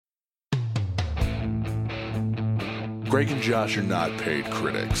Greg and Josh are not paid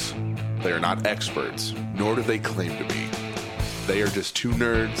critics. They are not experts, nor do they claim to be. They are just two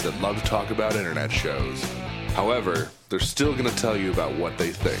nerds that love to talk about internet shows. However, they're still going to tell you about what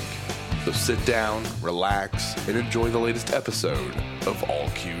they think. So sit down, relax, and enjoy the latest episode of All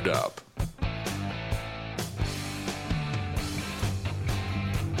Queued Up.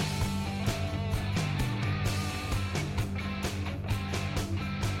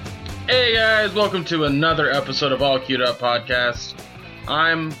 Hey guys, welcome to another episode of All Queued Up Podcast.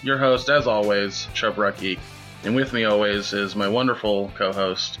 I'm your host, as always, Chubb Rucky, and with me always is my wonderful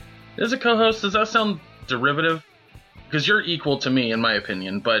co-host. Is a co-host, does that sound derivative? Because you're equal to me, in my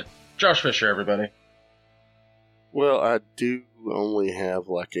opinion, but Josh Fisher, everybody. Well, I do only have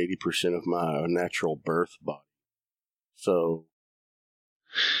like 80% of my natural birth body. So.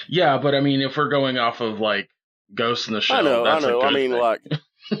 Yeah, but I mean, if we're going off of like Ghost in the Shell, I know. I mean, thing. like,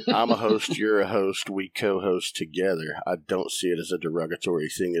 I'm a host, you're a host, we co-host together. I don't see it as a derogatory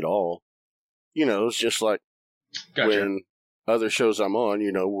thing at all. You know, it's just like when other shows I'm on,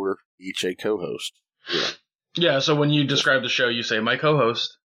 you know, we're each a co-host. Yeah. Yeah, so when you describe the show, you say, my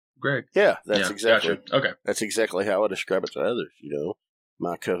co-host, Greg. Yeah, that's exactly. Gotcha. Okay. That's exactly how I describe it to others, you know.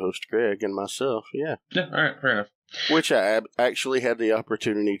 My co-host Greg and myself, yeah. Yeah, alright, fair enough. Which I actually had the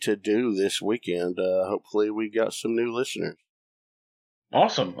opportunity to do this weekend. Hopefully we got some new listeners.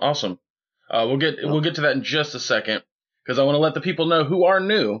 Awesome. We'll get to that in just a second, because I want to let the people know who are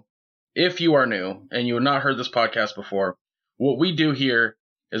new. If you are new and you have not heard this podcast before, what we do here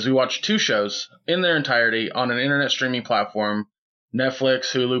is we watch two shows in their entirety on an internet streaming platform,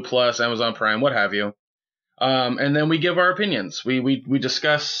 Netflix, Hulu Plus, Amazon Prime, what have you. And then we give our opinions. We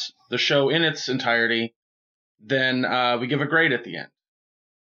discuss the show in its entirety. Then we give a grade at the end.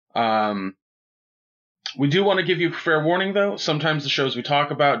 We do want to give you fair warning, though. Sometimes the shows we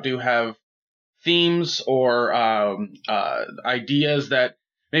talk about do have themes or ideas that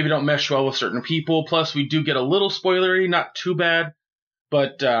maybe don't mesh well with certain people. Plus, we do get a little spoilery, not too bad.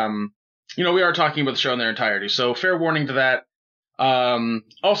 But, you know, we are talking about the show in their entirety. So, fair warning to that.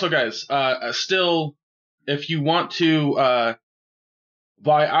 Also, guys, still, if you want to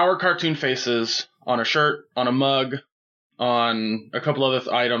buy our cartoon faces on a shirt, on a mug, on a couple other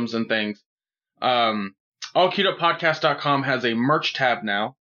items and things, allqueueduppodcast.com has a merch tab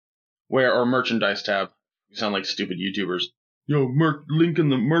now, or merchandise tab. You sound like stupid YouTubers. Yo, link in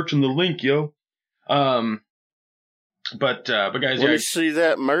the merch in the link, yo. But guys, let me see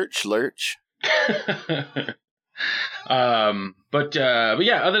that merch, Lurch. But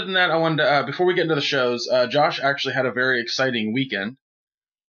yeah, other than that, I wanted to, before we get into the shows, Josh actually had a very exciting weekend.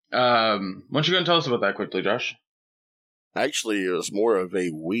 Why don't you go and tell us about that quickly, Josh? Actually, it was more of a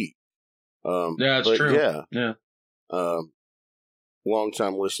week. Yeah, it's true. Yeah.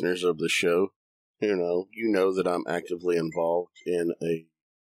 Long-time listeners of the show, you know that I'm actively involved in a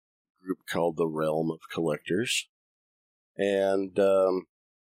group called the Realm of Collectors. And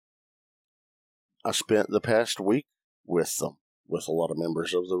I spent the past week with them, with a lot of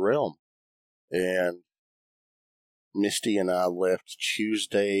members of the Realm. And Misty and I left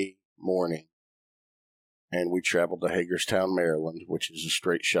Tuesday morning, and we traveled to Hagerstown, Maryland, which is a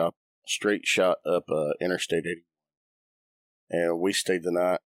straight shot up Interstate 80. And we stayed the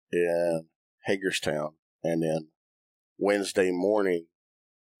night in Hagerstown. And then Wednesday morning,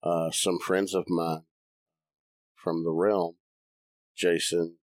 some friends of mine from the Realm,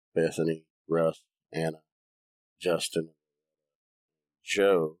 Jason, Bethany, Russ, Anna, Justin,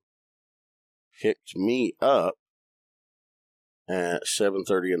 Joe, picked me up at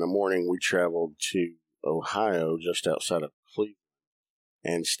 7:30 in the morning. We traveled to Ohio, just outside of Cleveland,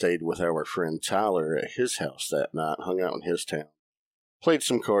 and stayed with our friend Tyler at his house that night, hung out in his town, played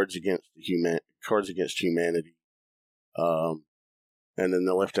some Cards Against Humanity, and then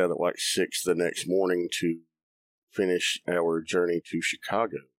they left out at like 6 the next morning to finish our journey to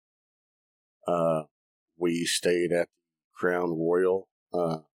Chicago. We stayed at Crown Royal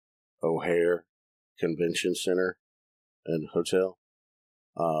O'Hare Convention Center and Hotel.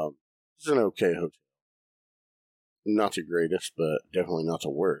 It's an okay hotel. Not the greatest, but definitely not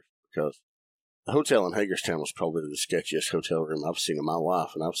the worst, because the hotel in Hagerstown was probably the sketchiest hotel room I've seen in my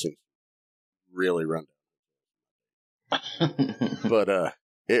life, and I've seen really run down. But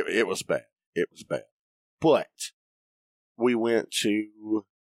it was bad. It was bad. But we went to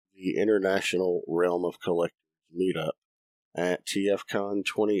the International Realm of Collectors meetup at TFCon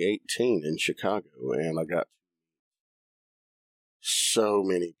 2018 in Chicago, and I got so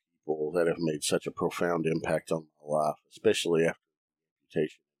many people that have made such a profound impact on my life, especially after the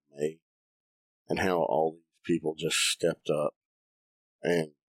amputation in May, and how all these people just stepped up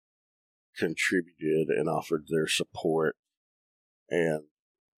and contributed and offered their support and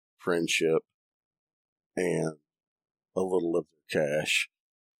friendship and a little of their cash,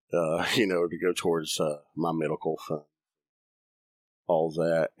 to go towards my medical fund, all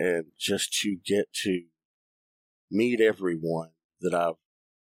that, and just to get to meet everyone that I've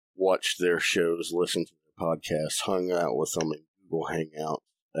watched their shows, listened to their podcasts, hung out with them in Google Hangouts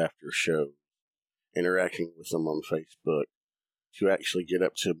after shows, interacting with them on Facebook, to actually get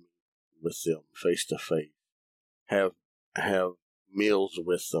up to with them face to face, have meals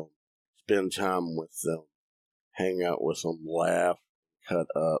with them, spend time with them, hang out with them, laugh, cut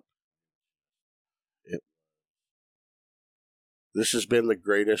up. This has been the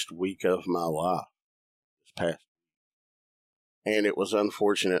greatest week of my life this past week. And it was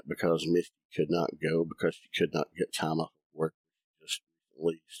unfortunate because Misty could not go because she could not get time off of work. She just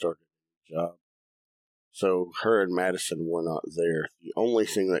recently started a new job. So her and Madison were not there. The only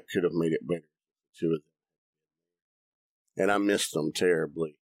thing that could have made it better was the two of them. And I missed them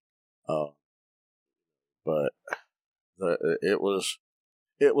terribly. But it was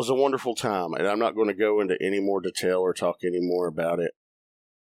a wonderful time, and I'm not going to go into any more detail or talk any more about it.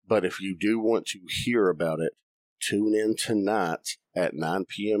 But if you do want to hear about it, tune in tonight at 9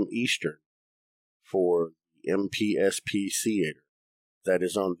 p.m. Eastern for the MPSP Theater. That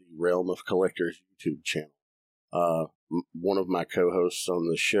is on the Realm of Collectors YouTube channel. One of my co-hosts on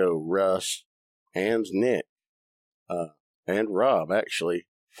the show, Russ, and Nick, and Rob, actually,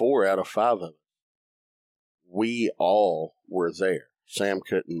 4 out of 5 of us, we all were there. Sam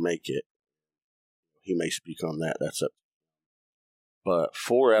couldn't make it. He may speak on that. That's up. But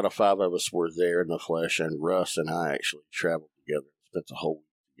 4 out of 5 of us were there in the flesh, and Russ and I actually traveled together, spent the whole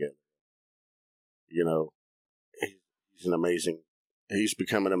week together. He's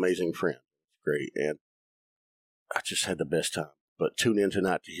become an amazing friend. It's great, and I just had the best time. But tune in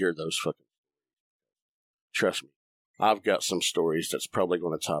tonight to hear those fucking stories. Trust me, I've got some stories that's probably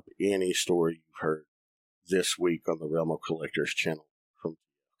going to top any story you've heard this week on the Realm of Collectors channel from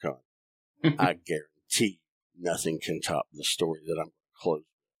TFCon. I guarantee nothing can top the story that I'm going to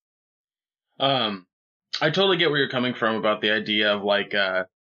close. I totally get where you're coming from about the idea of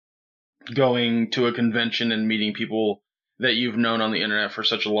going to a convention and meeting people that you've known on the internet for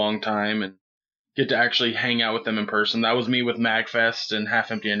such a long time and get to actually hang out with them in person. That was me with MagFest and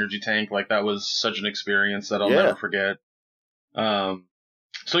Half Empty Energy Tank. That was such an experience that I'll never forget.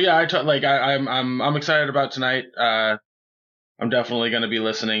 So yeah, I'm excited about tonight. I'm definitely going to be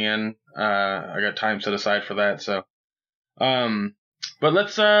listening in. I got time set aside for that. So, but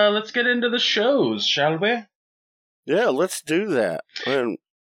let's get into the shows, shall we? Yeah, let's do that. And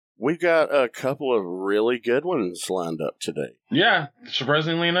we got a couple of really good ones lined up today. Yeah,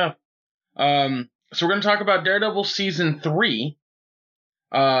 surprisingly enough. So we're going to talk about Daredevil Season 3,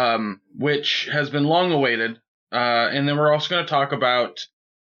 which has been long awaited. And then we're also going to talk about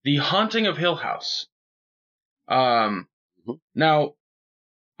The Haunting of Hill House. Now,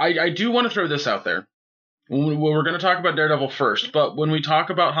 I do want to throw this out there. We're going to talk about Daredevil first, but when we talk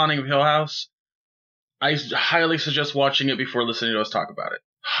about Haunting of Hill House, I highly suggest watching it before listening to us talk about it.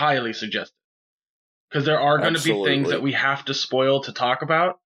 Highly suggest it. Because there are going to be things that we have to spoil to talk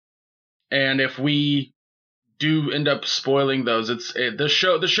about. And if we do end up spoiling those, the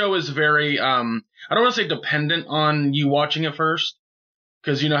show is very, I don't want to say dependent on you watching it first.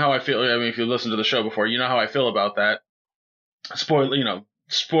 Because you know how I feel. I mean, if you listened to the show before, you know how I feel about that.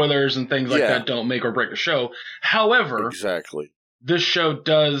 Spoilers and things like that don't make or break the show. However, exactly, this show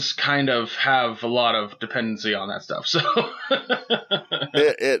does kind of have a lot of dependency on that stuff. So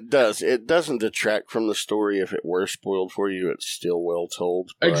it does. It doesn't detract from the story. If it were spoiled for you, it's still well told.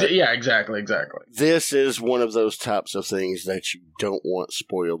 Yeah, exactly. This is one of those types of things that you don't want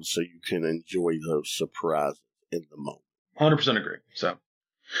spoiled, so you can enjoy those surprises in the moment. 100% agree. So.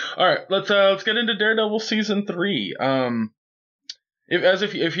 All right, let's get into Daredevil Season 3.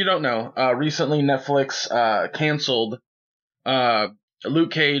 If you don't know, recently Netflix canceled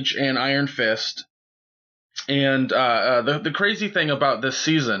Luke Cage and Iron Fist, and the crazy thing about this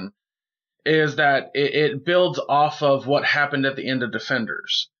season is that it builds off of what happened at the end of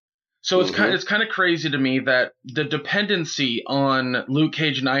Defenders. So it's kind of crazy to me that the dependency on Luke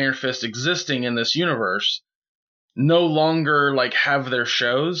Cage and Iron Fist existing in this universe no longer have their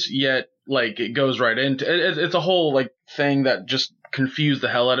shows, yet it goes right into it's a whole thing that just confused the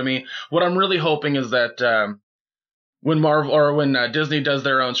hell out of me. What I'm really hoping is that when Disney does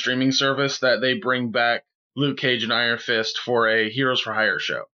their own streaming service, that they bring back Luke Cage and Iron Fist for a Heroes for Hire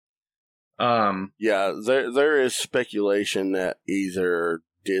show. There is speculation that either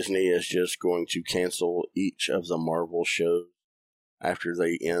Disney is just going to cancel each of the Marvel shows after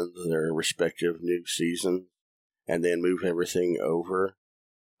they end their respective new season and then move everything over.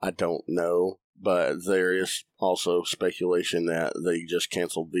 I don't know, but there is also speculation that they just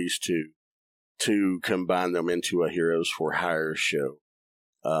canceled these two to combine them into a Heroes for Hire show.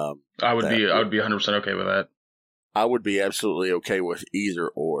 I would be 100% okay with that. I would be absolutely okay with either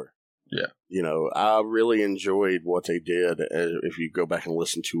or. Yeah. You know, I really enjoyed what they did. If you go back and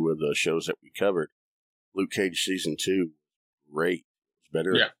listen to the shows that we covered, Luke Cage Season 2, great. It was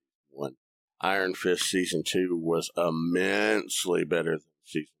better than Season 1. Iron Fist Season 2 was immensely better than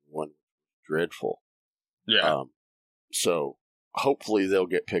Season 1. Dreadful. Yeah. So, hopefully they'll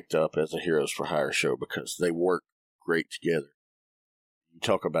get picked up as a Heroes for Hire show because they work great together. You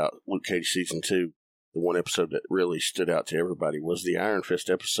talk about Luke Cage Season 2. The one episode that really stood out to everybody was the Iron Fist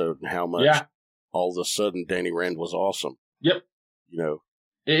episode and how much all of a sudden Danny Rand was awesome. Yep. You know,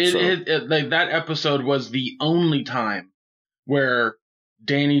 like that episode was the only time where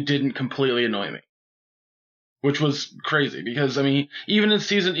Danny didn't completely annoy me, which was crazy because I mean, even in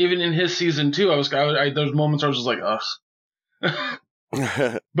his season 2, those moments I was just like, ugh.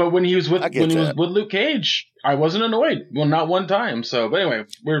 But when he was with Luke Cage, I wasn't annoyed. Well, not one time. So, but anyway,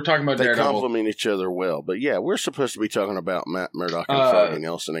 we were talking about Daredevil. They complement each other well. But yeah, we're supposed to be talking about Matt Murdock and Foggy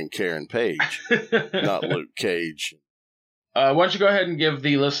Nelson and Karen Page, not Luke Cage. Why don't you go ahead and give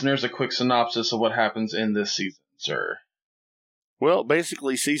the listeners a quick synopsis of what happens in this season, sir? Well,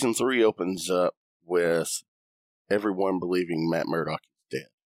 basically, season 3 opens up with everyone believing Matt Murdock is dead.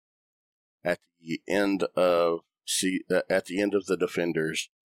 At the end of the Defenders,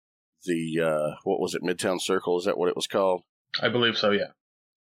 what was it, Midtown Circle? Is that what it was called? I believe so, yeah.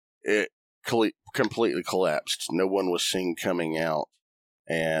 It completely collapsed. No one was seen coming out,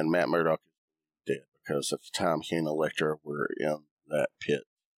 and Matt Murdock is dead because at the time he and Elektra were in that pit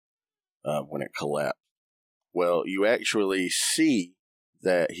when it collapsed. Well, you actually see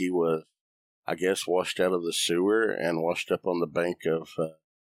that he was, I guess, washed out of the sewer and washed up on the bank of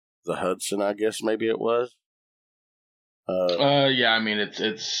the Hudson, I guess maybe it was. Yeah, I mean,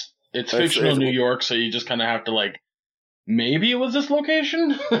 it's fictional New York, so you just kind of have to, like, maybe it was this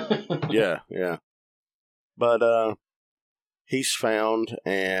location? Yeah. But, he's found,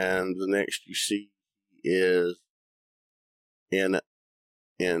 and the next you see is in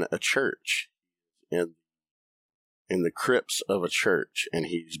a church, in the crypts of a church, and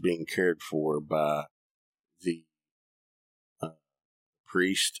he's being cared for by the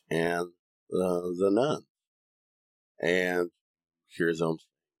priest and the nun. And hear them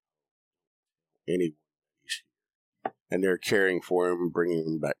anyone he's here. And they're caring for him and bringing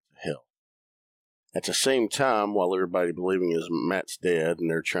him back to hell. At the same time, while everybody believing Matt's dead and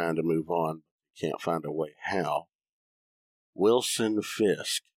they're trying to move on, can't find a way how, Wilson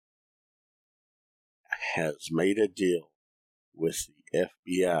Fisk has made a deal with the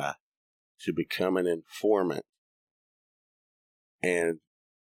FBI to become an informant and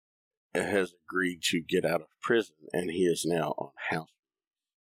has agreed to get out of prison, and he is now on house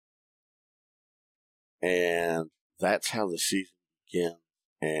arrest. And that's how the season begins,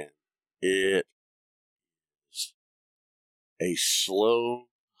 and it is a slow,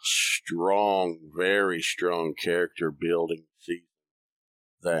 strong, very strong character building season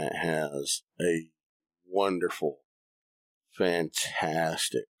that has a wonderful,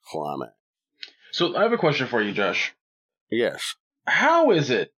 fantastic climax. So I have a question for you, Josh. Yes. How is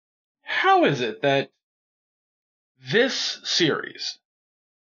it that this season,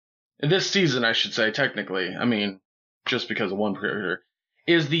 I should say, technically, I mean, just because of one character,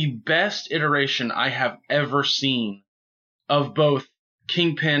 is the best iteration I have ever seen of both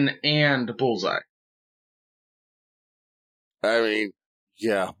Kingpin and Bullseye? I mean,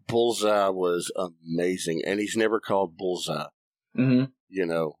 yeah, Bullseye was amazing, and he's never called Bullseye. Mm-hmm. You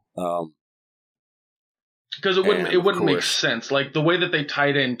know, because it wouldn't make sense. Like the way that they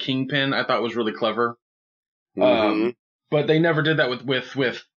tied in Kingpin, I thought was really clever. Mm-hmm. But they never did that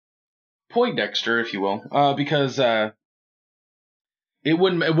with Poindexter, if you will, because it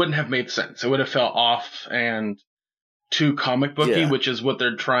wouldn't have made sense. It would have felt off and too comic booky, which is what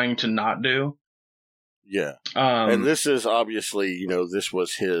they're trying to not do. Yeah. And this is obviously, you know, this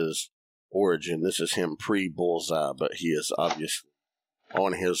was his origin. This is him pre-Bullseye, but he is obviously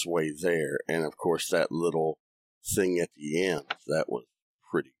on his way there. And of course, that little thing at the end, that was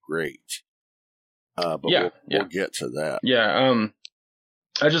pretty great. But we'll get to that. Yeah.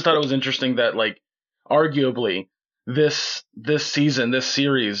 I just thought it was interesting that, like, arguably this season, this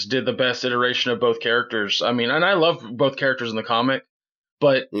series did the best iteration of both characters. I mean, and I love both characters in the comic,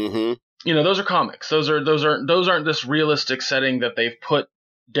 but you know, those are comics. Those aren't this realistic setting that they've put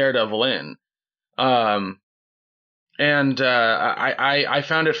Daredevil in. And And I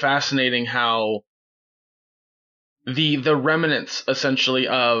found it fascinating how the remnants essentially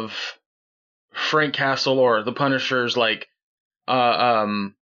of Frank Castle or the Punisher's like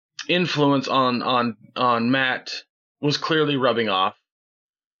influence on Matt was clearly rubbing off.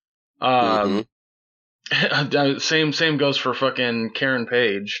 Same goes for fucking Karen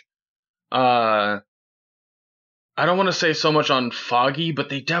Page. I don't want to say so much on Foggy, but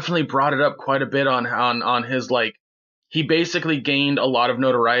they definitely brought it up quite a bit on his like. He basically gained a lot of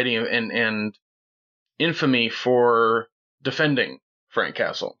notoriety and infamy for defending Frank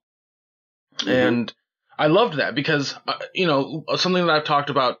Castle. And I loved that because, something that I've talked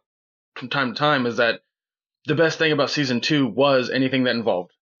about from time to time is that the best thing about season 2 was anything that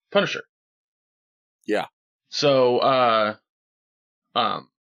involved Punisher. Yeah. So, I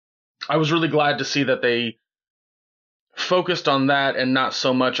was really glad to see that they focused on that and not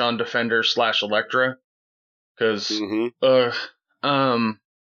so much on Defender / Elektra. Because, and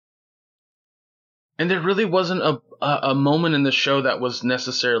there really wasn't a moment in the show that was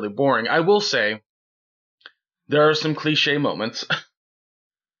necessarily boring. I will say, there are some cliche moments.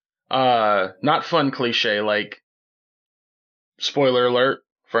 Not fun cliche, like, spoiler alert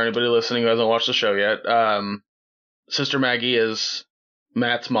for anybody listening who hasn't watched the show yet. Sister Maggie is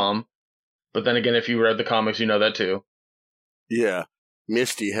Matt's mom. But then again, if you read the comics, you know that too. Yeah.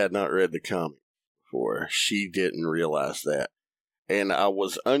 Misty had not read the comic before. She didn't realize that. And I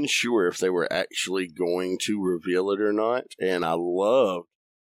was unsure if they were actually going to reveal it or not. And I loved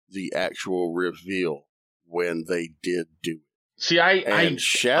the actual reveal when they did do it. See,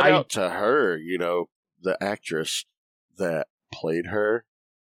 shout out to her, the actress that played her.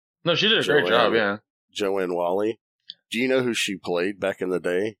 No, she did a great job, yeah. Joanne Whalley. Do you know who she played back in the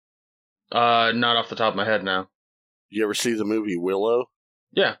day? Not off the top of my head now. You ever see the movie Willow?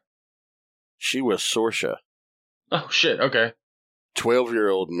 Yeah. She was Saoirse. Oh, shit, okay.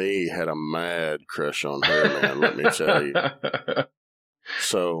 12-year-old me had a mad crush on her, man, let me tell you.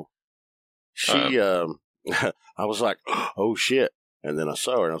 So, she, I was like, oh, shit. And then I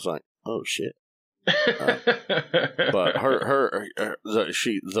saw her, and I was like, oh, shit. But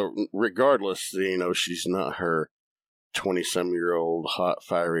regardless, she's not her 20-some-year-old hot,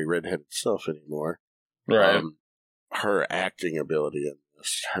 fiery, redheaded self anymore. Right. Her acting ability in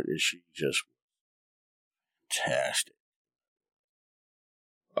this, she just fantastic.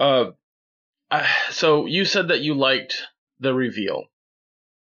 So you said that you liked the reveal.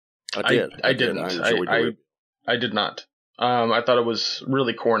 I did. I didn't. I did not. I thought it was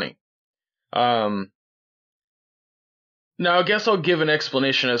really corny. Now I guess I'll give an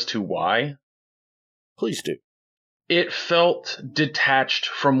explanation as to why. Please do. It felt detached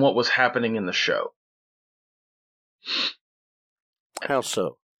from what was happening in the show. How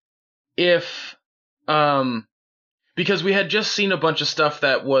so? Because we had just seen a bunch of stuff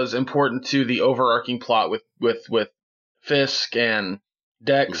that was important to the overarching plot with Fisk and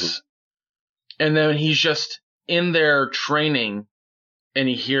Dex, and then he's just in there training, and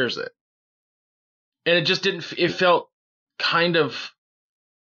he hears it, and it just didn't. It felt kind of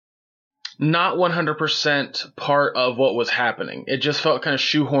not 100% part of what was happening. It just felt kind of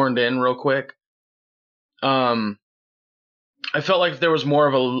shoehorned in real quick. I felt like if there was more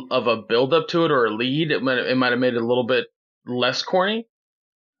of a build up to it or a lead, it might have made it a little bit less corny.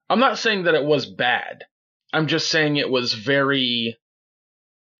 I'm not saying that it was bad. I'm just saying it was very.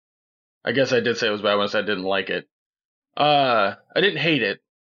 I guess I did say it was bad when I said I didn't like it. I didn't hate it.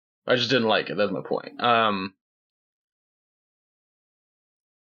 I just didn't like it. That's my point.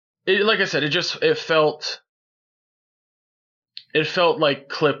 Like I said, it felt like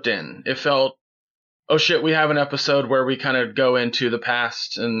clipped in. It felt, oh shit, we have an episode where we kind of go into the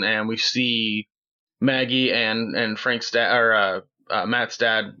past and we see Maggie and Frank's dad, or Matt's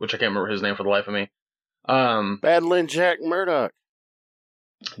dad, which I can't remember his name for the life of me. Battling Jack Murdoch.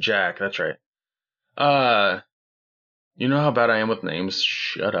 Jack, that's right. You know how bad I am with names.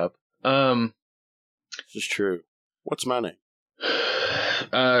 Shut up. This is true. What's my name?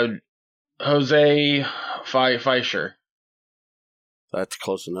 Jose Fisher. That's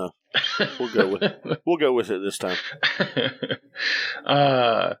close enough. We'll go with it this time.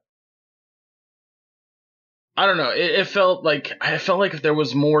 I don't know. I felt like if there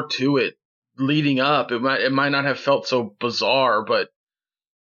was more to it leading up, it might not have felt so bizarre, but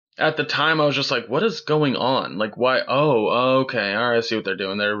at the time I was just like, what is going on? Like, why? Oh, okay. All right. I see what they're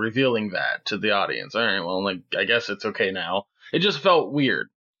doing. They're revealing that to the audience. All right. Well, like, I guess it's okay now. It just felt weird.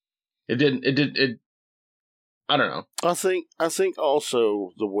 I don't know. I think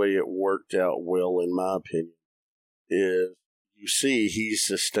also the way it worked out well, in my opinion, is you see he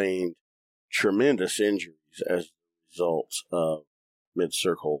sustained tremendous injuries as a result of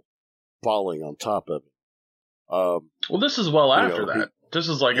Mid-Circle falling on top of it. Well, this is well after that. This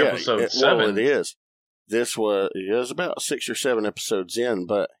is like episode 7. Well, it is. It was about 6 or 7 episodes in,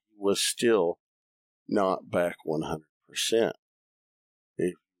 but he was still not back 100%. If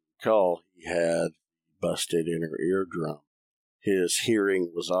you recall, he had busted inner eardrum. His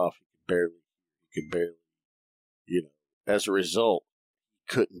hearing was off. He could barely, as a result,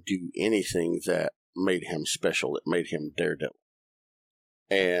 he couldn't do anything that made him special. It made him Daredevil.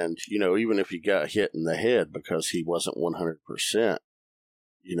 And, even if he got hit in the head because he wasn't 100%,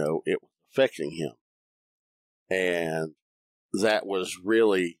 it was affecting him. And that was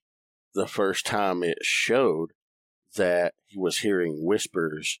really the first time it showed that he was hearing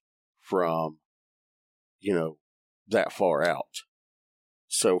whispers from, that far out.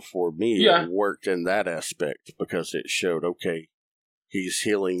 So for me, It worked in that aspect because it showed, okay, he's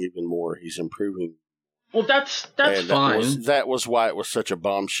healing even more. He's improving. Well, that's fine. That was why it was such a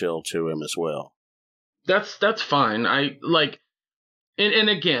bombshell to him as well. That's fine. And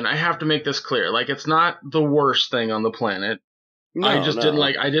again, I have to make this clear. Like, it's not the worst thing on the planet. No, I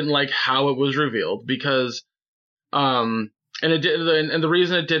didn't like how it was revealed because, and the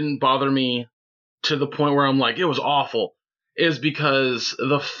reason it didn't bother me to the point where I'm like, it was awful, is because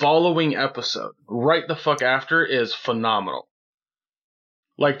the following episode, right the fuck after, is phenomenal.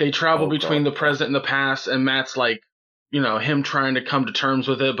 Like, they travel between the present and the past, and Matt's like, him trying to come to terms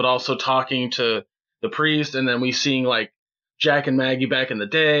with it, but also talking to the priest, and then we seeing, like, Jack and Maggie back in the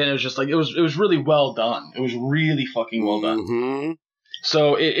day, and it was just like, it was really well done. It was really fucking well done. Mm-hmm.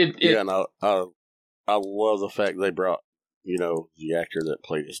 So and I love the fact they brought, the actor that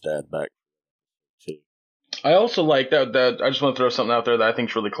played his dad back too. I also like that I just want to throw something out there that I think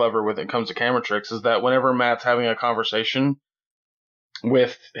is really clever when it comes to camera tricks, is that whenever Matt's having a conversation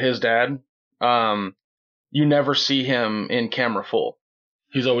with his dad, you never see him in camera full.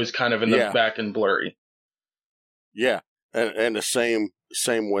 He's always kind of in the back and blurry. Yeah. And the same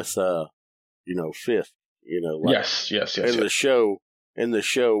with Fisk, Yes. In the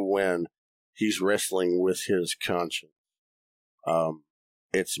show when he's wrestling with his conscience,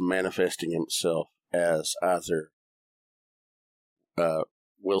 it's manifesting himself as either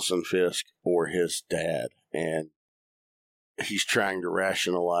Wilson Fisk or his dad, and he's trying to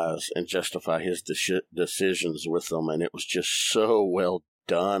rationalize and justify his decisions with them, and it was just so well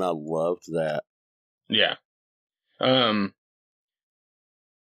done. I loved that. Yeah.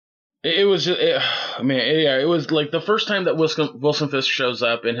 It was like the first time that Wilson Fisk shows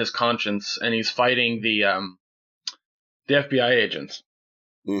up in his conscience and he's fighting the FBI agents.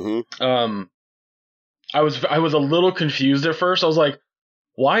 Mm-hmm. I was a little confused at first. I was like,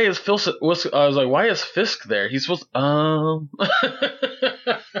 why is Fisk there? He's supposed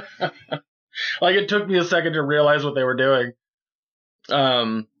like, it took me a second to realize what they were doing.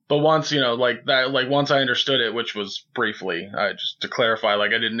 But once, once I understood it, which was briefly, just to clarify,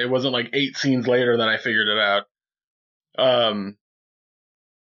 it wasn't like 8 scenes later that I figured it out.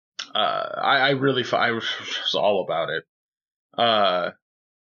 I was all about it.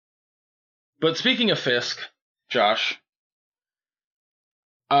 But speaking of Fisk, Josh,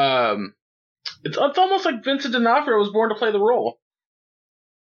 it's almost like Vincent D'Onofrio was born to play the role.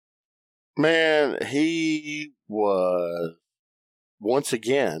 Man, he was, once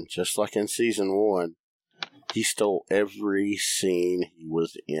again, just like in season 1, he stole every scene he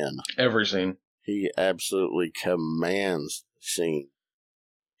was in. Every scene. He absolutely commands the scene.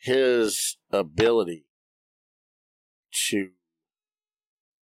 His ability to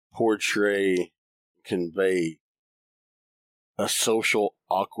portray, convey a social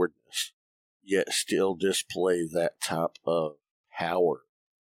awkwardness, yet still display that type of power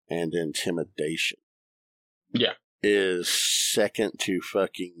and intimidation. Yeah. Is second to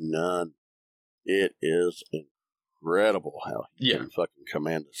fucking none. It is incredible how he can fucking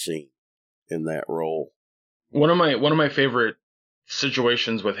command a scene in that role. One of my favorite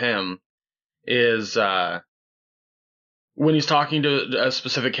situations with him is when he's talking to a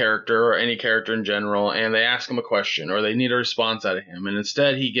specific character or any character in general, and they ask him a question or they need a response out of him, and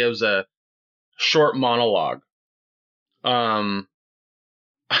instead he gives a short monologue. I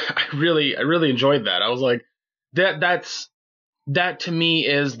really enjoyed that. I was like, that to me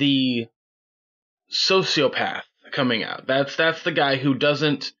is the sociopath coming out. That's the guy who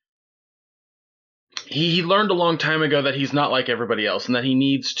doesn't. He learned a long time ago that he's not like everybody else, and that he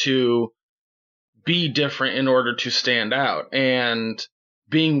needs to be different in order to stand out. And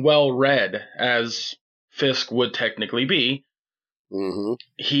being well read, as Fisk would technically be, mm-hmm.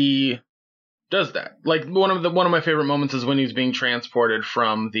 he does that. Like, one of my favorite moments is when he's being transported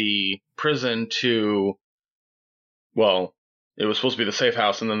from the prison to well, it was supposed to be the safe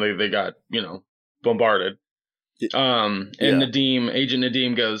house, and then they got, bombarded. And Yeah. Agent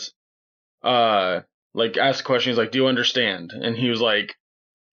Nadim goes, asked a question. He's like, "Do you understand?" And he was like,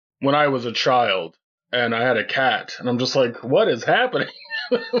 "When I was a child and I had a cat," and I'm just like, "What is happening?"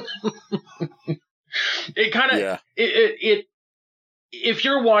 It kind of Yeah. it if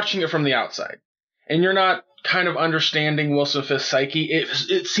you're watching it from the outside and you're not kind of understanding Wilson Fisk's psyche,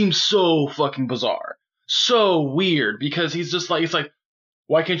 it seems so fucking bizarre, so weird, because he's like,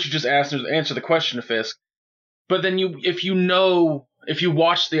 why can't you just answer the question to Fisk? But then if you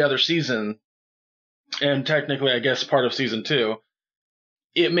watch the other season, and technically I guess part of season 2,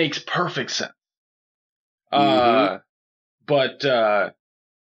 it makes perfect sense. Mhm.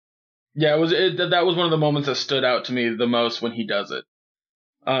 Yeah, that was one of the moments that stood out to me the most when he does it.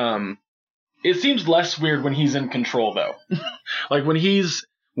 It seems less weird when he's in control, though. Like when he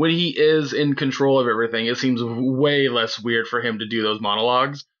is in control of everything, it seems way less weird for him to do those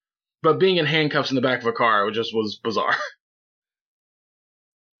monologues. But being in handcuffs in the back of a car was bizarre.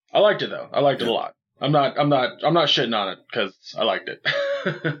 I liked it though. I liked it a lot. I'm not shitting on it because I liked it.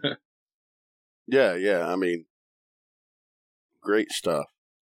 Yeah. I mean, great stuff.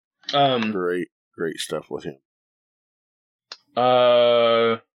 Great stuff with him.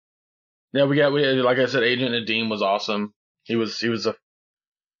 Yeah, we like I said, Agent Nadim was awesome. He was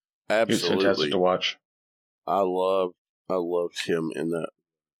fantastic to watch. I loved him in the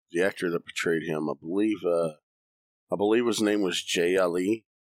actor that portrayed him. I believe his name was Jay Ali.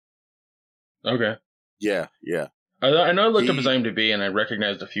 Okay. Yeah. I know I looked up his IMDb and I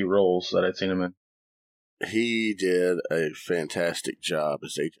recognized a few roles that I'd seen him in. He did a fantastic job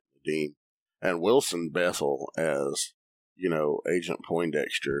as Agent Nadim, and Wilson Bethel as, Agent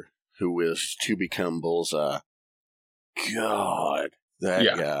Poindexter, who is to become Bullseye. God, that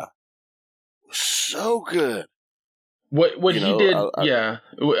guy was so good. What he did,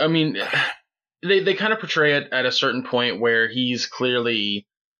 I mean, they kind of portray it at a certain point where he's clearly,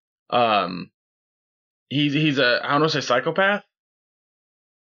 he's I don't want to say psychopath.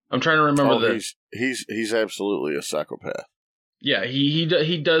 I'm trying to remember he's absolutely a psychopath. Yeah,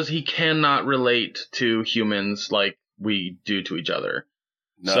 he cannot relate to humans like we do to each other.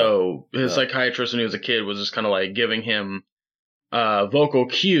 No, so his psychiatrist when he was a kid was just kind of like giving him vocal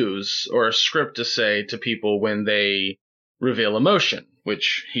cues or a script to say to people when they reveal emotion,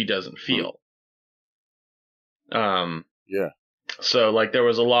 which he doesn't feel. Yeah. So like there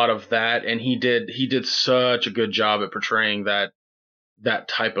was a lot of that, and he did such a good job at portraying that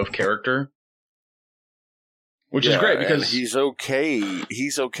type of character. Which is great because he's okay.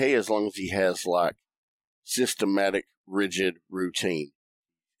 He's okay as long as he has like systematic, rigid routine.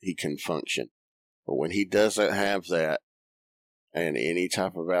 He can function. But when he doesn't have that, and any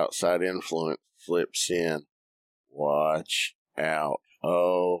type of outside influence slips in, watch out.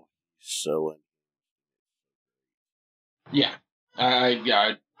 Oh, so. Yeah,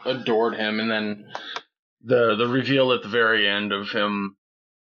 I adored him, and then the reveal at the very end of him.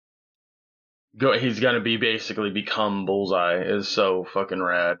 He's gonna basically become Bullseye is so fucking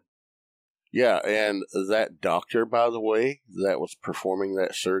rad. Yeah, and that doctor, by the way, that was performing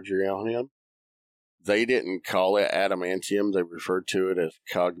that surgery on him, they didn't call it adamantium. They referred to it as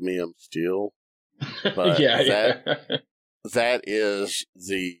cognium steel. But that is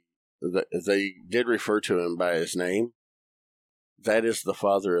they did refer to him by his name. That is the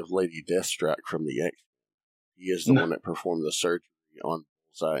father of Lady Deathstrike from the X-Men. He is the one that performed the surgery on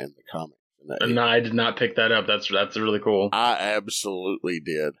Bullseye in the comics. No, I did not pick that up. That's really cool. I absolutely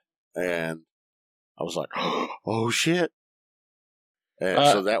did. And I was like, oh shit. And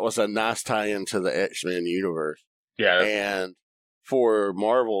so that was a nice tie-in to the X-Men universe. Yeah. And for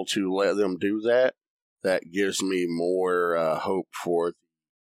Marvel to let them do that, that gives me more hope for the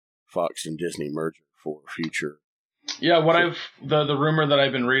Fox and Disney merger for future. Yeah, the rumor that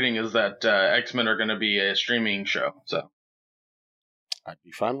I've been reading is that X-Men are going to be a streaming show, so. I'd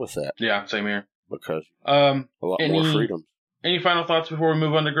be fine with that. Yeah, same here. Because a lot more freedom. Any final thoughts before we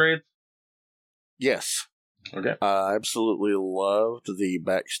move on to grades? Yes. Okay. I absolutely loved the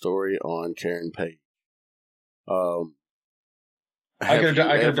backstory on Karen Page. I could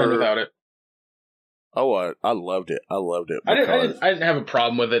have done without it. Oh, I loved it. I loved it. I didn't have a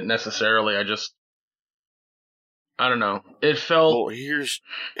problem with it necessarily. I don't know. It felt. Well, here's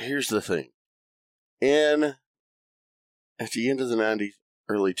the thing. At the end of the 90s,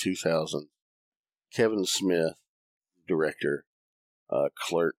 early 2000s, Kevin Smith, director,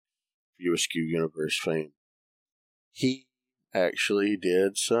 Clerk, View Askew Universe fame, he actually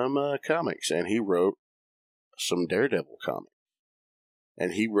did some comics, and he wrote some Daredevil comics.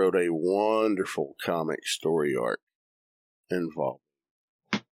 And he wrote a wonderful comic story arc involving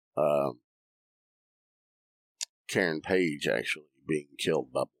Karen Page actually being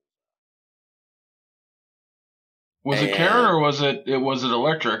killed by. Was it Karen or was it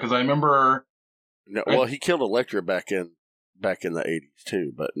Elektra? Because I remember. No, well, he killed Elektra back in the 80s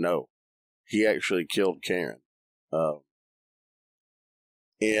too, but no, he actually killed Karen.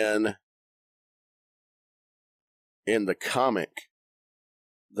 In the comic,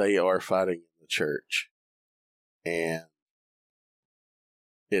 they are fighting in the church, and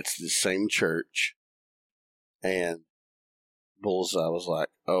it's the same church. And Bullseye was like,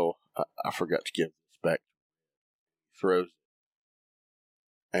 "Oh, I forgot to give this back." Throws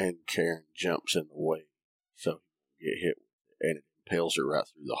it, and Karen jumps in the way, so he can get hit with it, and it impales her right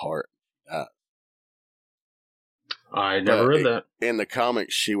through the heart. And she dies. I never read that. In the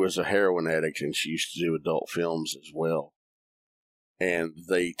comics, she was a heroin addict, and she used to do adult films as well. And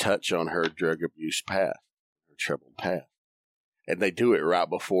they touch on her drug abuse past, her troubled past. And they do it right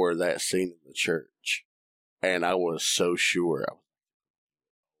before that scene in the church. And I was so sure.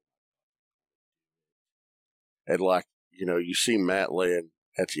 And like, you know, you see Matt laying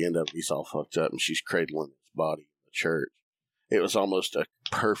at the end of it, he's all fucked up, and she's cradling his body in the church. It was almost a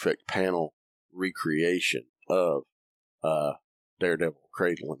perfect panel recreation of Daredevil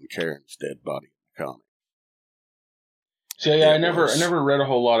cradling Karen's dead body in the comic. So yeah, I never read a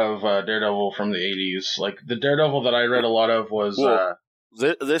whole lot of Daredevil from the 80s. Like the Daredevil that I read a lot of was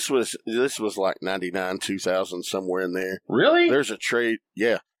this was like 99, 2000, somewhere in there. Really? There's a trade,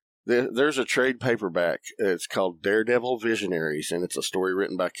 yeah. There's a trade paperback. It's called Daredevil Visionaries, and it's a story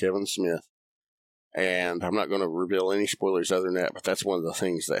written by Kevin Smith. And I'm not going to reveal any spoilers other than that, but that's one of the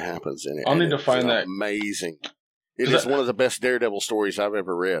things that happens in it. I'll need to find that. Amazing. It is one of the best Daredevil stories I've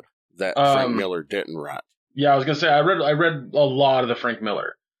ever read that Frank Miller didn't write. Yeah, I was going to say, I read a lot of the Frank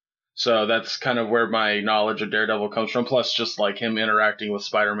Miller. So that's kind of where my knowledge of Daredevil comes from, plus just like him interacting with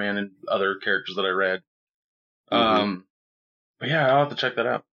Spider-Man and other characters that I read. Mm-hmm. But yeah, I'll have to check that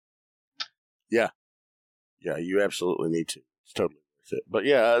out. Yeah, you absolutely need to. It's totally worth it. But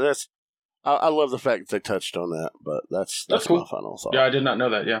yeah, I love the fact that they touched on that, but that's cool. My final thought. Yeah, I did not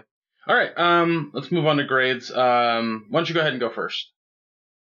know that, yeah. All right, let's move on to grades. Why don't you go ahead and go first?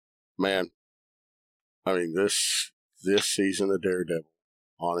 Man, I mean, this season of Daredevil,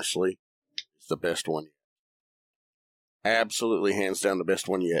 honestly, is the best one yet. Absolutely, hands down, the best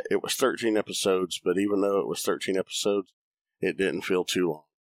one yet. It was 13 episodes, but even though it was 13 episodes, it didn't feel too long.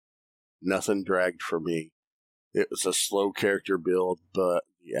 Nothing dragged for me. It was a slow character build, but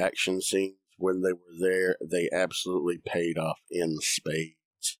the action scenes, when they were there, they absolutely paid off in spades.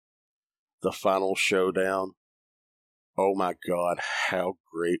 The final showdown, oh my God, how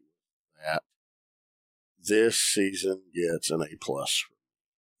great was that? This season gets an A+.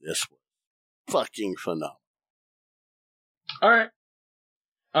 This was fucking phenomenal. All right.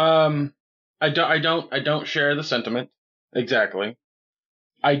 I don't share the sentiment exactly.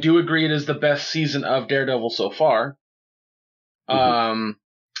 I do agree it is the best season of Daredevil so far. Mm-hmm.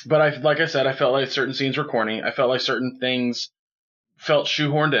 But like I said, I felt like certain scenes were corny. I felt like certain things felt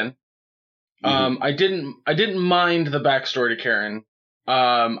shoehorned in. Mm-hmm. I didn't mind the backstory to Karen.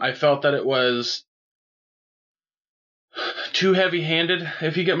 I felt that it was too heavy-handed,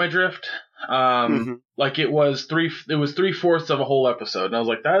 if you get my drift. Mm-hmm. Like it was 3/4 of a whole episode, and I was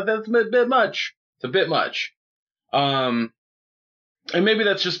like, that's a bit much. It's a bit much. And maybe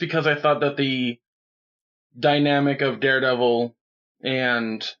that's just because I thought that the dynamic of Daredevil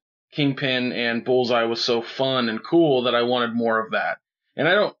and Kingpin and Bullseye was so fun and cool that I wanted more of that. And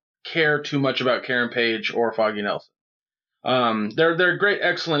I don't care too much about Karen Page or Foggy Nelson. They're great,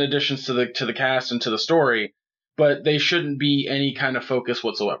 excellent additions to the cast and to the story, but they shouldn't be any kind of focus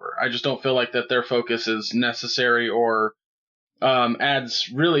whatsoever. I just don't feel like that their focus is necessary or adds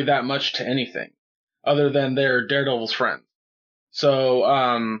really that much to anything other than they're Daredevil's friends.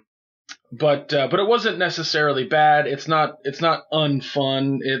 So, but it wasn't necessarily bad. It's not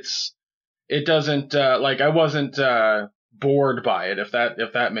unfun. It doesn't, I wasn't, bored by it, if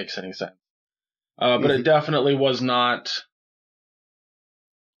that makes any sense. But it definitely was not.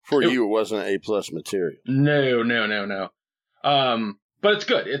 You, it wasn't A+ material. No. But it's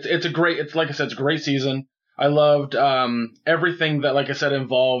good. It's a great, like I said, it's a great season. I loved, everything that, like I said,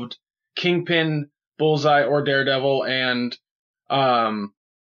 involved Kingpin, Bullseye, or Daredevil, and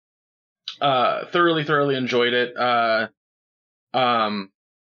thoroughly enjoyed it.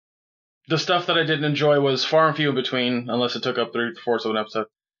 The stuff that I didn't enjoy was far and few in between, unless it took up 3/4 of an episode.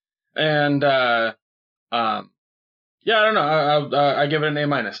 And yeah, I don't know. I give it an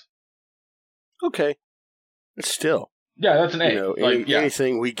A-. Okay, but still, yeah, that's an A.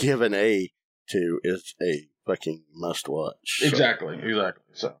 Anything we give an A to is A+. fucking must watch. So. Exactly.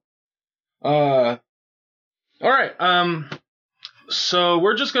 So, all right. So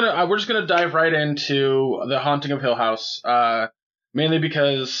we're just gonna dive right into The Haunting of Hill House. Mainly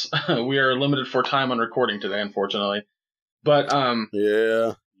because we are limited for time on recording today, unfortunately. But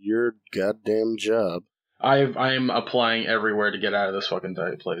yeah, your goddamn job. I'm applying everywhere to get out of this fucking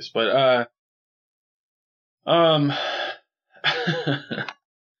place. But I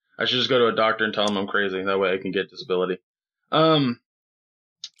should just go to a doctor and tell him I'm crazy. That way I can get disability. I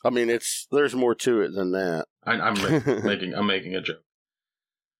mean, there's more to it than that. I'm making a joke.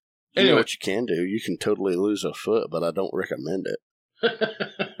 You know what you can do? You can totally lose a foot, but I don't recommend it.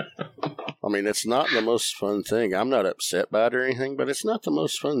 I mean, it's not the most fun thing. I'm not upset by it or anything, but it's not the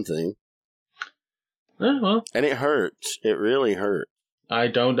most fun thing. Well. And it hurts. It really hurts. I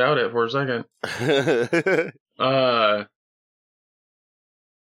don't doubt it for a second. All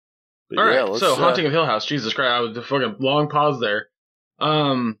right, so Haunting of Hill House. Jesus Christ, I was a fucking long pause there.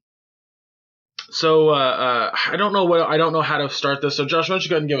 So I don't know how to start this. So Josh, why don't you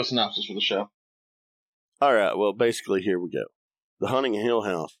go ahead and give a synopsis for the show? All right. Well, basically, here we go. The Haunting of Hill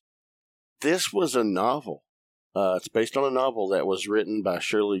House. This was a novel. It's based on a novel that was written by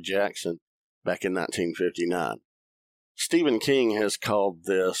Shirley Jackson back in 1959. Stephen King has called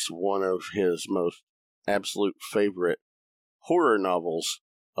this one of his most absolute favorite horror novels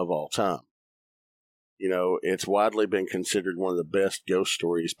of all time. You know, it's widely been considered one of the best ghost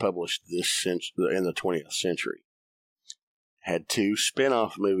stories published in the 20th century. Had two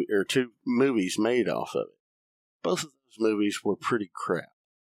movies made off of it. Both of those movies were pretty crap.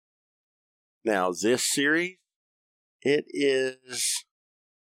 Now, this series, it is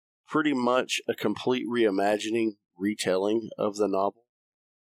pretty much a complete reimagining, retelling of the novel.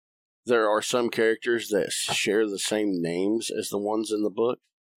 There are some characters that share the same names as the ones in the book,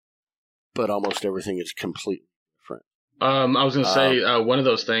 but almost everything is completely different. I was going to say, one of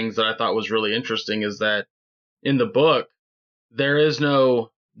those things that I thought was really interesting is that in the book, there is no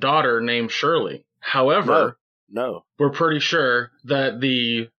daughter named Shirley. However, no. We're pretty sure that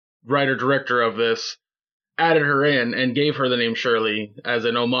the writer-director of this added her in and gave her the name Shirley as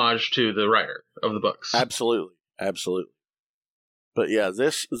an homage to the writer of the books. Absolutely. But yeah,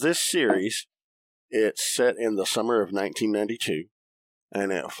 this series, it's set in the summer of 1992,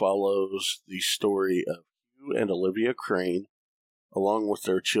 and it follows the story of Hugh and Olivia Crane, along with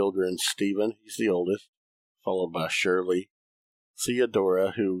their children, Stephen, he's the oldest, followed by Shirley,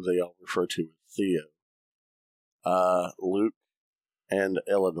 Theodora, who they all refer to as Theo, Luke, and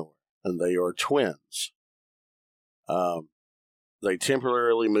Eleanor, and they are twins. They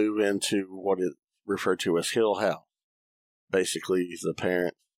temporarily move into what is referred to as Hill House. Basically, the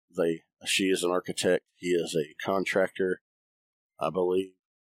parent, she is an architect, he is a contractor, I believe.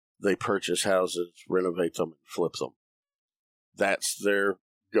 They purchase houses, renovate them, and flip them. That's their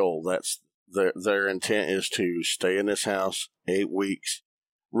goal. That's their intent is to stay in this house 8 weeks,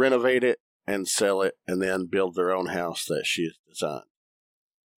 renovate it, and sell it, and then build their own house that she has designed.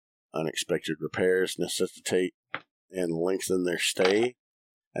 Unexpected repairs necessitate and lengthen their stay,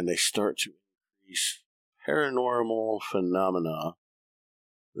 and they start to increase paranormal phenomena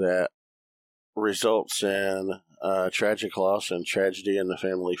that results in tragic loss and tragedy in the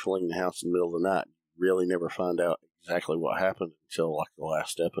family fleeing the house in the middle of the night. You really never find out exactly what happened until like the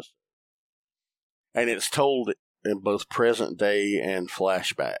last episode. And it's told in both present day and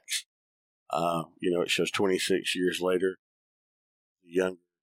flashbacks. It shows 26 years later,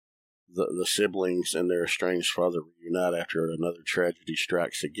 the siblings and their estranged father reunite after another tragedy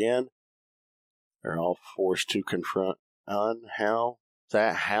strikes again. They're all forced to confront on how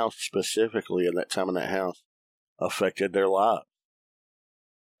that house specifically and that time in that house affected their lives.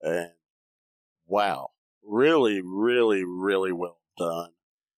 And wow, really, really, really well done.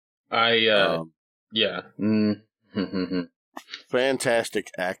 Yeah.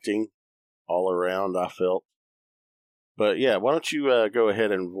 Fantastic acting all around, I felt. But yeah, why don't you go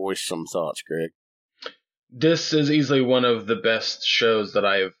ahead and voice some thoughts, Greg? This is easily one of the best shows that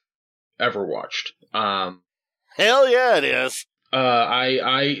I've ever watched. Hell yeah, it is.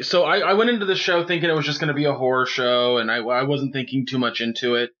 I went into the show thinking it was just going to be a horror show, and I wasn't thinking too much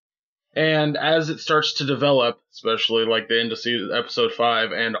into it. And as it starts to develop, especially like the end of episode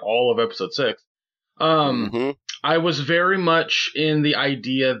 5 and all of episode 6, I was very much in the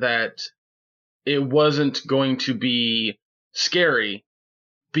idea that it wasn't going to be scary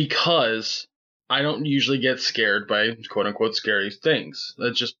because I don't usually get scared by quote-unquote scary things.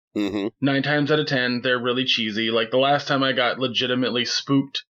 That's just 9 times out of 10, they're really cheesy. Like the last time I got legitimately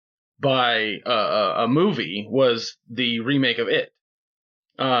spooked by a movie was the remake of It.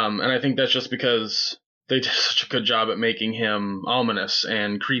 And I think that's just because they did such a good job at making him ominous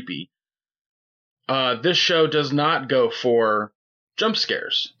and creepy. This show does not go for jump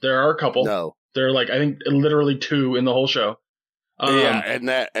scares. There are a couple. No. There are, like, I think literally 2 in the whole show. Yeah, and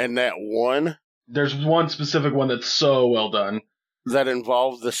that one There's one specific one that's so well done. that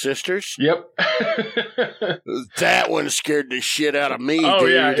involved the sisters. Yep. That one scared the shit out of me, Oh,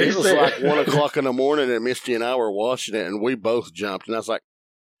 dude. yeah, It was like 1 o'clock in the morning, and Misty and I were watching it, and we both jumped. And I was like,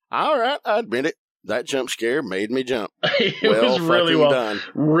 all right, I admit it. That jump scare made me jump. It was really well done.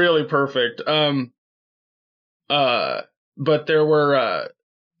 Really perfect. But there were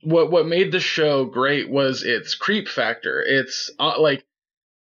what made the show great was its creep factor. It's like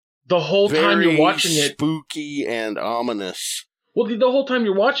the whole time you're watching it, spooky and ominous. Well, the whole time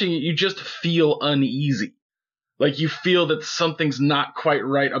you're watching it, you just feel uneasy. Like, you feel that something's not quite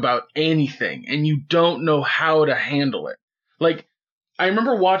right about anything, and you don't know how to handle it. Like, I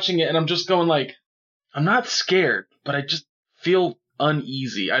remember watching it, and I'm just going like, I'm not scared, but I just feel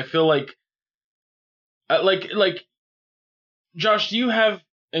uneasy. I feel like Josh, do you have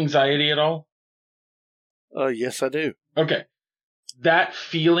anxiety at all? Yes, I do. Okay. That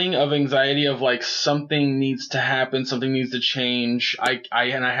feeling of anxiety of like something needs to happen, something needs to change, I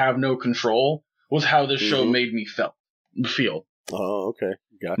have no control, was how this show made me feel. Oh, okay.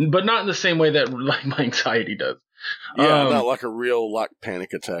 Got it. But not in the same way that like my anxiety does. Yeah, not like a real like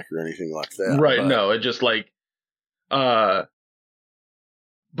panic attack or anything like that. Right, but... no, it just like but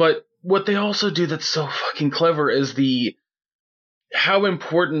what they also do that's so fucking clever is how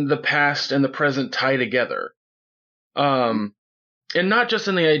important the past and the present tie together. And not just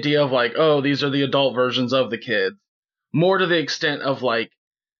in the idea of like, oh, these are the adult versions of the kids. More to the extent of like,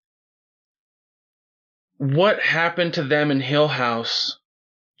 what happened to them in Hill House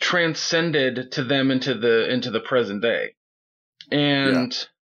transcended to them into the present day. And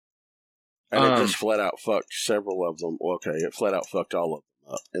it just flat out fucked several of them. Okay, it flat out fucked all of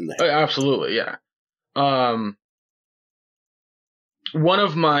them up in the head. Absolutely, yeah. One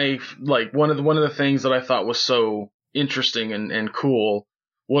of the things that I thought was so interesting and cool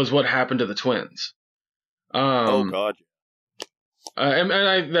was what happened to the twins. Oh God.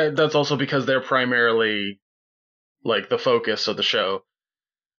 That's also because they're primarily like the focus of the show.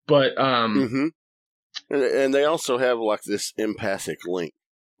 But and they also have like this empathic link,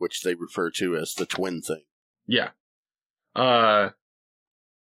 which they refer to as the twin thing. Yeah. But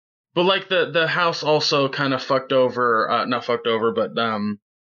like the house also kind of not fucked over, but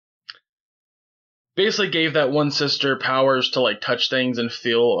basically gave that one sister powers to like touch things and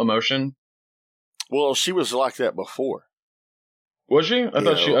feel emotion. Well, she was like that before. Was she? I thought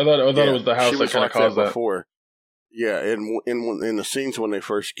it was the house that kind of caused that. Before. Yeah, in the scenes when they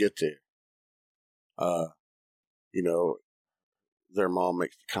first get there, their mom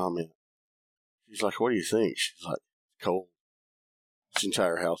makes the comment. She's like, "What do you think?" She's like, "Cold. This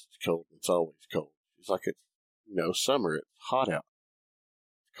entire house is cold. It's always cold." She's like, "It's summer. It's hot out.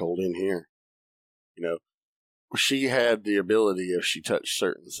 It's cold in here." She had the ability, if she touched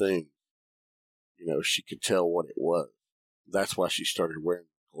certain things, she could tell what it was. That's why she started wearing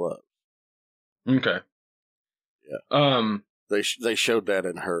gloves. Okay. Yeah. They showed that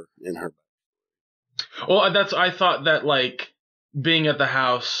in her. Well, I thought that like being at the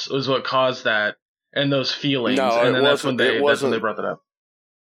house was what caused that and those feelings, and then that's when they brought that up.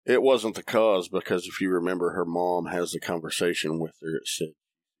 It wasn't the cause, because if you remember, her mom has a conversation with her. It said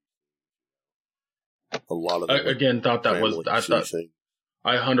a lot of I 100% thought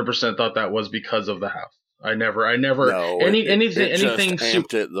that was because of the house. Anything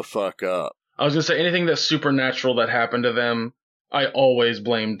amped it the fuck up. I was gonna say anything that's supernatural that happened to them, I always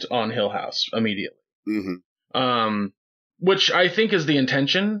blamed on Hill House immediately. Mm-hmm. Which I think is the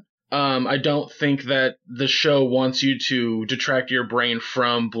intention. I don't think that the show wants you to detract your brain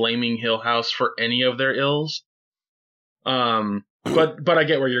from blaming Hill House for any of their ills. But I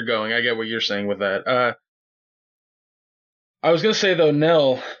get where you're going. I get what you're saying with that. I was gonna say though,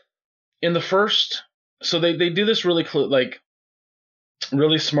 Nell, in the first, so they do this really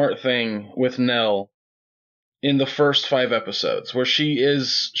really smart thing with Nell in the first 5 episodes, where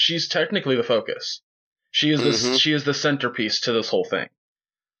she's technically the focus. She is the centerpiece to this whole thing.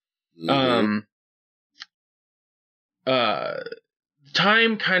 Mm-hmm.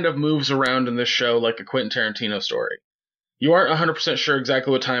 Time kind of moves around in this show like a Quentin Tarantino story. You aren't 100% sure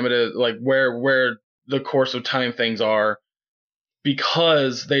exactly what time it is, like where the course of time things are,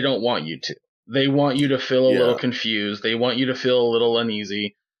 because they don't want you to. They want you to feel a little confused. They want you to feel a little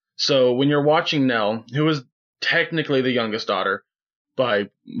uneasy. So when you're watching Nell, who is technically the youngest daughter,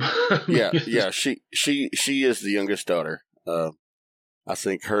 by she is the youngest daughter. I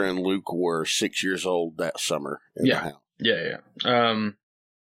think her and Luke were 6 years old that summer in the house. Yeah.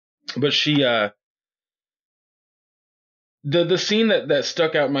 But she, the scene that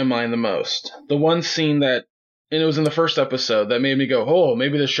stuck out in my mind the most, the one scene that, and it was in the first episode, that made me go, oh,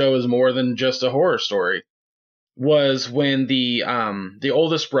 maybe the show is more than just a horror story, was when the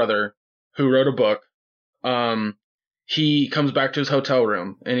oldest brother, who wrote a book, he comes back to his hotel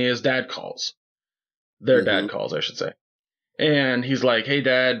room, and his dad calls. Their dad calls, I should say. And he's like, hey,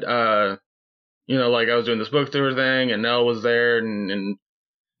 Dad, I was doing this book tour thing, and Nell was there, and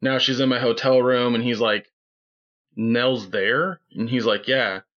now she's in my hotel room. And he's like, Nell's there? And he's like,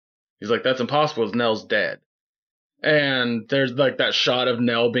 yeah. He's like, that's impossible, because Nell's dead. And there's like that shot of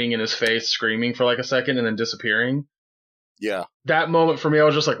Nell being in his face, screaming for like a second, and then disappearing. Yeah. That moment for me, I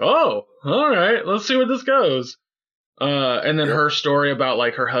was just like, oh, all right, let's see where this goes. And then her story about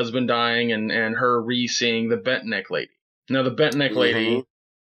like her husband dying and her re-seeing the bent neck lady. Now the bent neck lady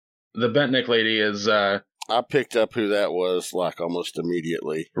is, I picked up who that was like almost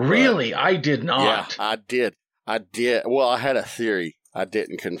immediately. Really? I did not. Yeah, I did. Well, I had a theory. I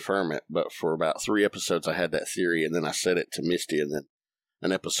didn't confirm it, but for about 3 episodes I had that theory, and then I said it to Misty, and then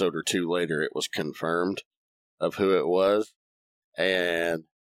an episode or 2 later it was confirmed of who it was. And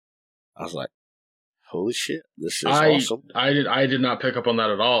I was like, holy shit, this is awesome. I did not pick up on that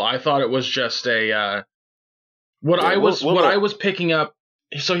at all. I thought it was just a I was picking up.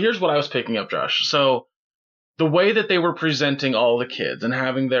 So here's what I was picking up, Josh. So the way that they were presenting all the kids and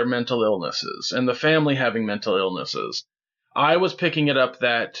having their mental illnesses and the family having mental illnesses, I was picking it up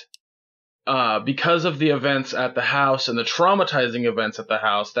that because of the events at the house and the traumatizing events at the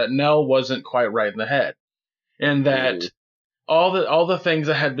house, that Nell wasn't quite right in the head, and that all the things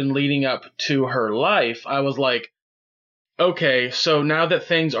that had been leading up to her life, I was like, okay, so now that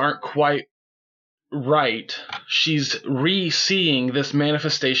things aren't quite right, she's re-seeing this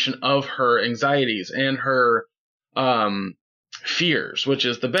manifestation of her anxieties and her fears, which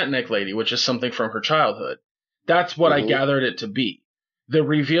is the bent neck lady, which is something from her childhood. That's what I gathered it to be. The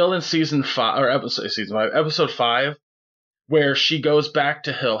reveal in episode 5, where she goes back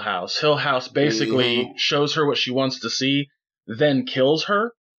to Hill House. Hill House basically shows her what she wants to see, then kills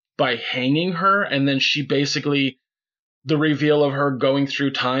her by hanging her, and then she basically, the reveal of her going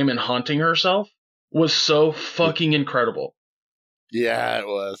through time and haunting herself was so fucking incredible. Yeah, it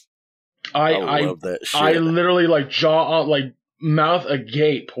was. I love that shit. I literally mouth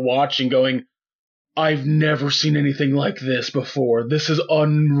agape watching, going, I've never seen anything like this before. This is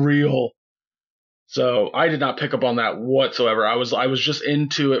unreal. So I did not pick up on that whatsoever. I was just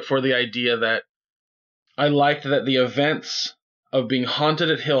into it for the idea that I liked that the events of being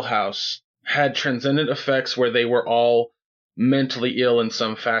haunted at Hill House had transcendent effects where they were all mentally ill in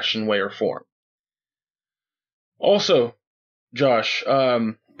some fashion, way, or form. Also, Josh,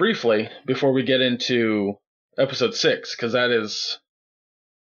 briefly, before we get into episode 6, because that is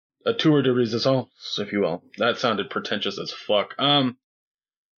a tour de resistance, if you will. That sounded pretentious as fuck.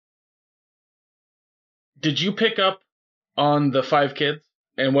 Did you pick up on the 5 kids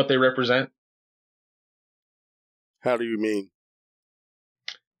and what they represent? How do you mean?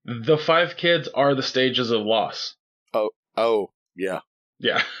 The 5 kids are the stages of loss. Oh, yeah.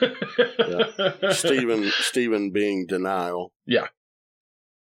 Yeah. Yeah. Steven being denial. Yeah.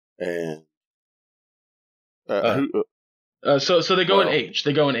 And so they go in age.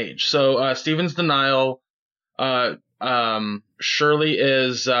 So Steven's denial. Shirley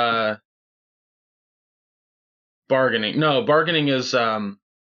is bargaining. No, bargaining is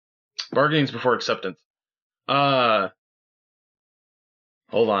bargaining's before acceptance. Hold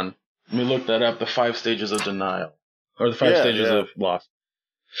on. Let me look that up. The 5 stages of denial, or the 5 stages of loss.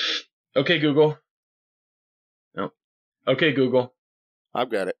 Okay, Google. No. Okay, Google. I've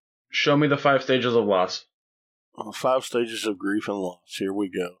got it. Show me the 5 stages of loss. 5 stages of grief and loss. Here we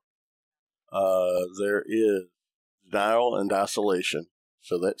go. There is denial and isolation.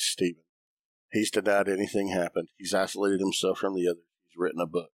 So that's Steven. He's denied anything happened. He's isolated himself from the others. He's written a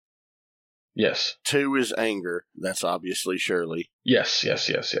book. Yes. 2 is anger. That's obviously Shirley. Yes.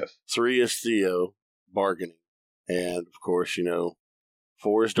 3 is Theo, bargaining. And, of course,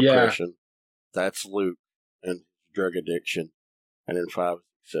 4 is depression. Yeah. That's Luke and drug addiction. And then 5 is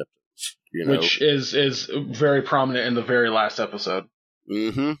acceptance. Which is very prominent in the very last episode.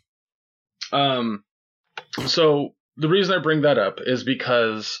 Mm-hmm. So the reason I bring that up is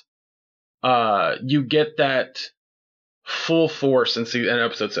because you get that full force in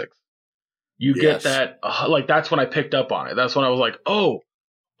episode 6. You get that, that's when I picked up on it. That's when I was like, oh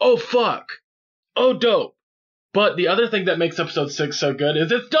fuck, oh dope. But the other thing that makes episode 6 so good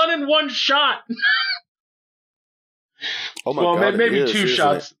is it's done in one shot. Oh my God, maybe two shots. Maybe two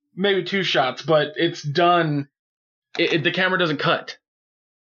shots. Maybe 2 shots, but it's done. The camera doesn't cut.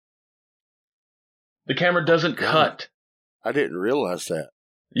 The camera doesn't cut. I didn't realize that.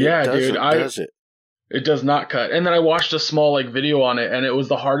 Yeah, dude. Does it? It does not cut. And then I watched a small video on it, and it was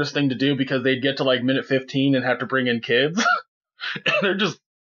the hardest thing to do because they'd get to minute 15 and have to bring in kids. And they're just,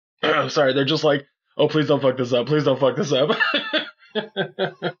 sorry, they're just like, oh, please don't fuck this up. Please don't fuck this up.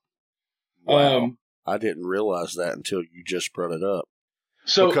 Wow. I didn't realize that until you just brought it up.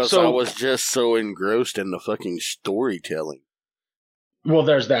 Because I was just so engrossed in the fucking storytelling. Well,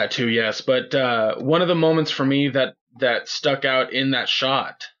 there's that too, yes. But one of the moments for me that stuck out in that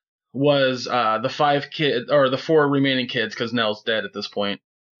shot was the 5 kids, or the 4 remaining kids, because Nell's dead at this point.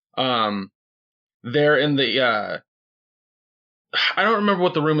 They're in the I don't remember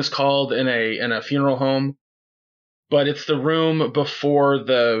what the room is called in a funeral home, but it's the room before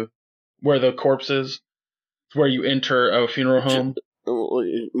where the corpse is. It's where you enter a funeral home.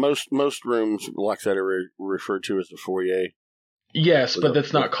 Most rooms like that are referred to as the foyer. Yes, but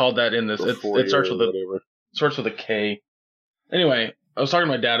that's not called that in this. It starts with a K. Anyway, I was talking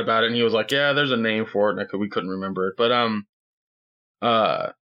to my dad about it, and he was like, "Yeah, there's a name for it," and we couldn't remember it. But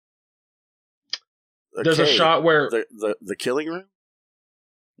there's a shot where the killing room.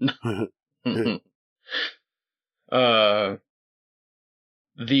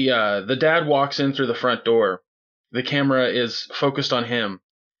 The dad walks in through the front door. The camera is focused on him.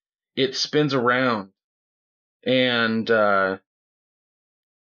 It spins around, and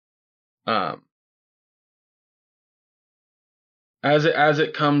as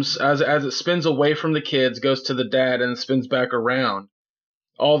it spins away from the kids, goes to the dad, and spins back around.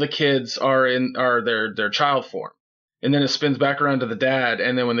 All the kids are their child form, and then it spins back around to the dad,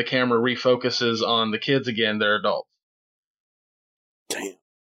 and then when the camera refocuses on the kids again, they're adults. Damn.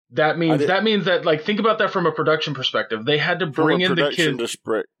 That means that think about that from a production perspective. They had to bring in the kids.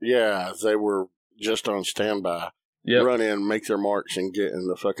 They were just on standby. Yep. Run in, make their marks, and get in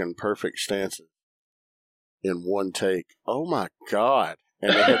the fucking perfect stances in one take. Oh my God.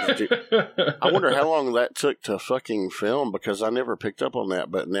 And they had to do, I wonder how long that took to fucking film, because I never picked up on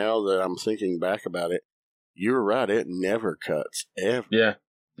that. But now that I'm thinking back about it, you're right. It never cuts, ever. Yeah.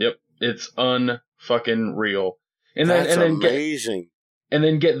 Yep. It's unfucking real. And That's amazing. And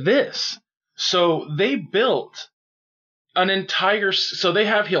then get this. So they built an entire. So they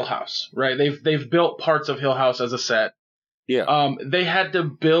have Hill House, right? They've built parts of Hill House as a set. Yeah. They had to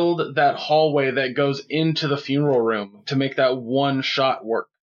build that hallway that goes into the funeral room to make that one shot work.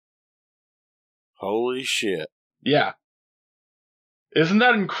 Holy shit. Yeah. Isn't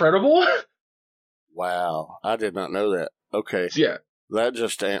that incredible? Wow. I did not know that. Okay. Yeah. That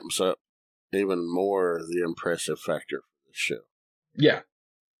just amps up even more the impressive factor for the show. Yeah.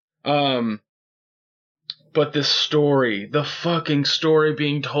 But this story, the fucking story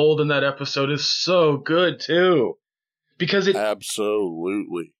being told in that episode is so good too. Because it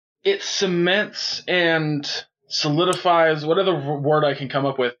absolutely, it cements and solidifies, whatever word I can come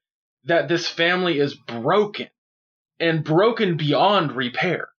up with, that this family is broken and broken beyond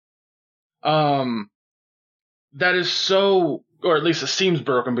repair. That is so, or at least it seems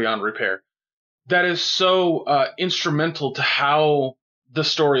broken beyond repair. That is so instrumental to how the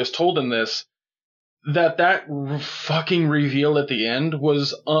story is told in this, that fucking reveal at the end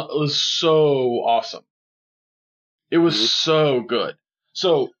was so awesome. It was so good.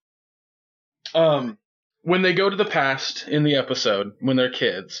 So, when they go to the past in the episode, when they're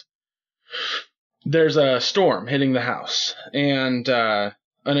kids, there's a storm hitting the house, and an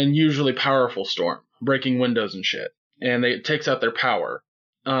unusually powerful storm, breaking windows and shit, and it takes out their power.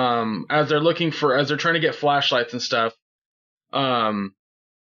 As they're trying to get flashlights and stuff,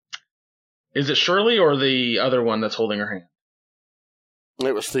 is it Shirley or the other one that's holding her hand?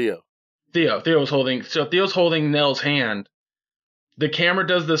 It was Theo. Theo's holding Nell's hand. The camera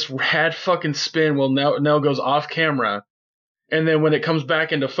does this rad fucking spin while Nell goes off camera, and then when it comes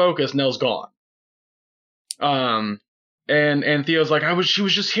back into focus, Nell's gone. And Theo's like, she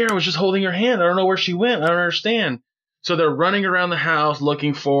was just here, I was just holding her hand, I don't know where she went, I don't understand. So they're running around the house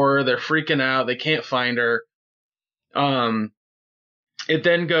looking for her, they're freaking out, they can't find her. It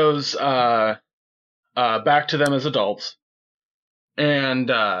then goes back to them as adults, and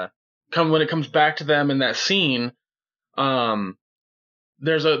when it comes back to them in that scene,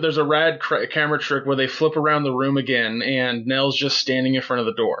 there's a rad camera trick where they flip around the room again, and Nell's just standing in front of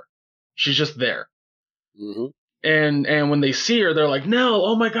the door. She's just there. Mm-hmm. And when they see her, they're like, Nell,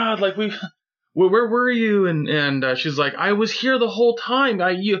 oh my God, like where were you? And she's like, I was here the whole time.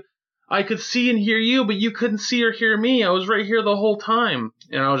 I could see and hear you, but you couldn't see or hear me. I was right here the whole time.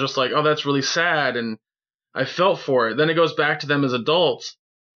 And I was just like, oh, that's really sad. And I felt for it. Then it goes back to them as adults,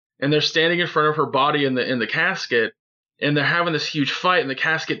 and they're standing in front of her body in the casket, and they're having this huge fight, and the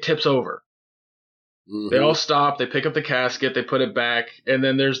casket tips over. Mm-hmm. They all stop, they pick up the casket, they put it back, and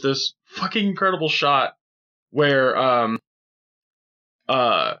then there's this fucking incredible shot where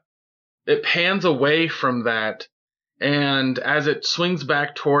it pans away from that, and as it swings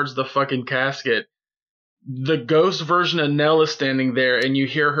back towards the fucking casket, the ghost version of Nell is standing there, and you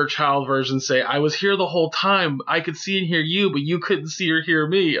hear her child version say, "I was here the whole time. I could see and hear you, but you couldn't see or hear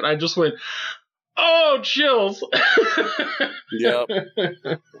me." And I just went, "Oh, chills." Yep.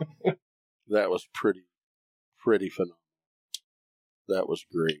 That was pretty phenomenal. That was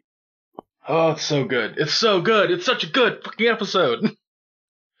great. Oh, it's so good. It's so good. It's such a good fucking episode.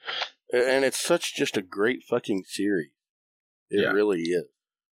 And it's just a great fucking series. It really is.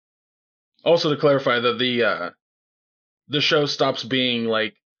 Also, to clarify, that the show stops being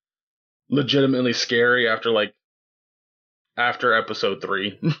like legitimately scary after episode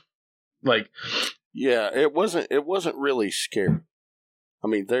 3. it wasn't really scary. I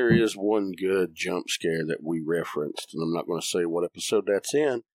mean, there is one good jump scare that we referenced, and I'm not going to say what episode that's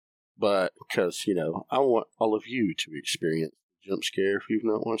in, but because I want all of you to experience the jump scare if you've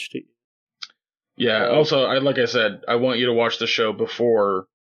not watched it. Yeah. Also, like I said, I want you to watch the show before.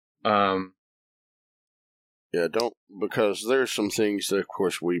 Yeah, don't, because there's some things that, of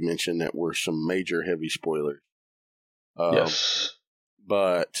course, we mentioned that were some major heavy spoilers. Yes.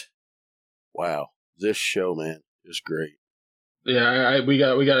 But, wow, this show, man, is great. Yeah, we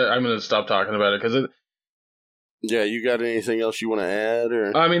got. I'm going to stop talking about it because Yeah, you got anything else you want to add?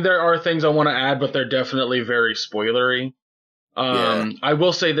 Or? I mean, there are things I want to add, but they're definitely very spoilery. I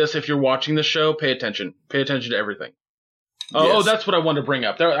will say this: if you're watching the show, pay attention. Pay attention to everything. Yes. Oh, that's what I wanted to bring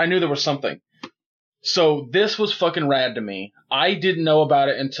up. I knew there was something. So this was fucking rad to me. I didn't know about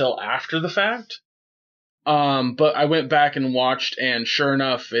it until after the fact. But I went back and watched, and sure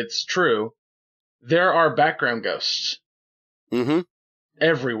enough, it's true. There are background ghosts. Mm-hmm.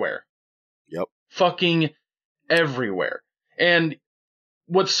 Everywhere. Yep. Fucking everywhere. And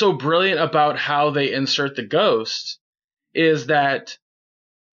what's so brilliant about how they insert the ghosts is that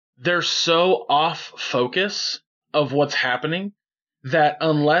they're so off focus of what's happening that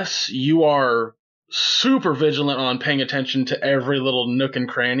unless you are super vigilant on paying attention to every little nook and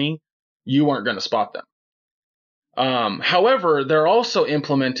cranny, you aren't going to spot them. However, they're also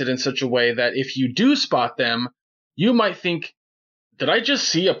implemented in such a way that if you do spot them, you might think, did I just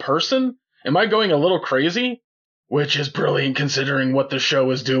see a person? Am I going a little crazy? Which is brilliant considering what the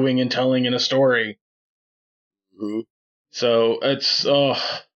show is doing and telling in a story. Mm-hmm. So it's,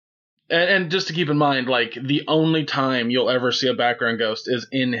 and just to keep in mind, like, the only time you'll ever see a background ghost is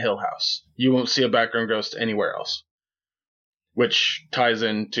in Hill House. You won't see a background ghost anywhere else, which ties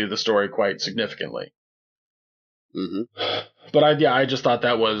into the story quite significantly. Mm-hmm. But I just thought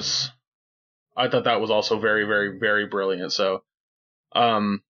that was also very, very, very brilliant. So,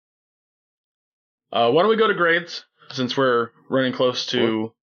 why don't we go to grades since we're running close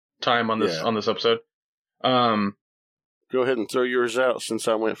to time on this episode? Go ahead and throw yours out since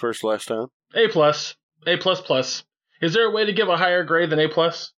I went first last time. A+. A++. Is there a way to give a higher grade than A+?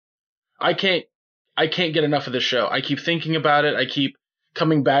 I can't get enough of this show. I keep thinking about it. I keep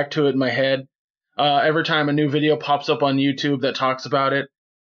coming back to it in my head. Every time a new video pops up on YouTube that talks about it,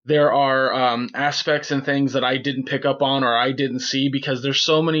 there are aspects and things that I didn't pick up on or I didn't see because there's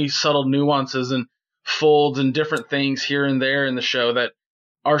so many subtle nuances and folds and different things here and there in the show that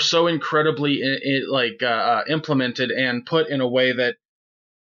are so incredibly implemented and put in a way that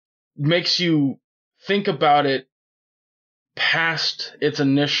makes you think about it past its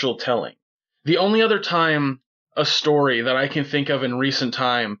initial telling. The only other time a story that I can think of in recent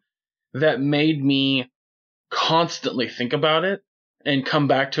time that made me constantly think about it and come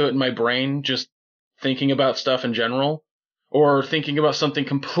back to it in my brain, just thinking about stuff in general, or thinking about something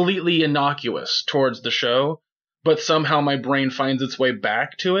completely innocuous towards the show, but somehow my brain finds its way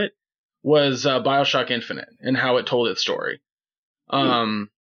back to it, was BioShock Infinite and how it told its story.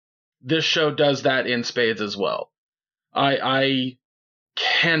 This show does that in spades as well. I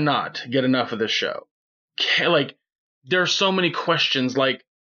cannot get enough of this show. There are so many questions, like,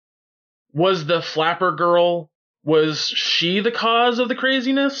 was the flapper girl, was she the cause of the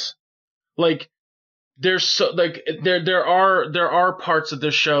craziness? Like, there are parts of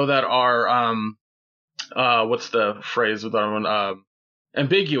this show that are what's the phrase with that one?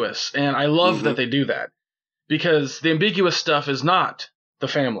 Ambiguous, and I love that they do that because the ambiguous stuff is not the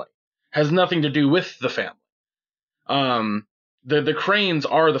family, has nothing to do with the family. The Cranes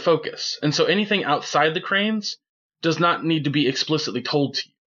are the focus, and so anything outside the Cranes does not need to be explicitly told to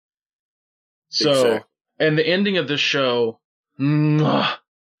you. So, exactly. And the ending of this show, no.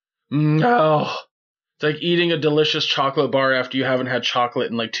 It's like eating a delicious chocolate bar after you haven't had chocolate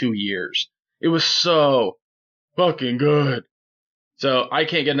in like 2 years. It was so fucking good. So I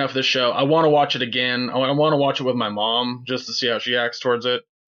can't get enough of this show. I want to watch it again. I want to watch it with my mom just to see how she acts towards it.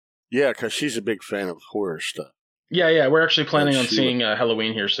 Yeah, because she's a big fan of horror stuff. Yeah. We're actually planning on seeing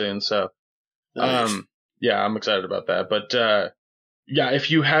Halloween here soon. So, nice. yeah, I'm excited about that. But, yeah,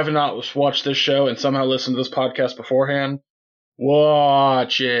 if you have not watched this show and somehow listened to this podcast beforehand,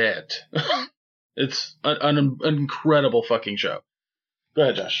 watch it. It's an incredible fucking show. Go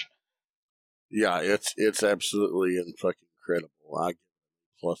ahead, Josh. Yeah, it's absolutely fucking incredible. I give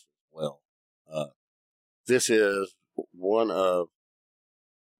it a plus as well. This is one of,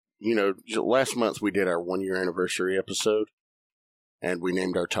 last month we did our 1 year anniversary episode, and we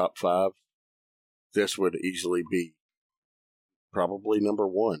named our top 5. This would easily be probably number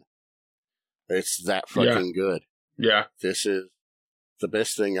 1. It's that fucking good. Yeah. This is the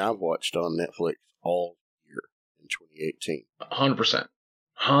best thing I've watched on Netflix all year in 2018. 100%.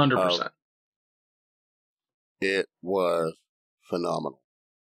 100%. It was phenomenal.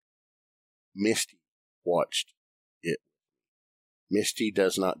 Misty watched it. Misty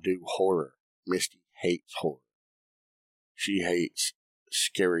does not do horror. Misty hates horror. She hates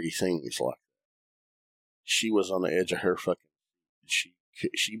scary things like that. She was on the edge of her fucking...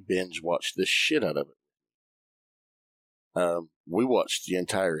 She binge watched the shit out of it. We watched the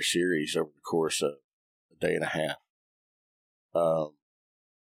entire series over the course of a day and a half.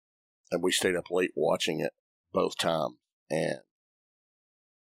 And we stayed up late watching it both times, and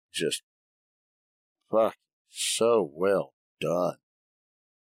just fuck, so well done.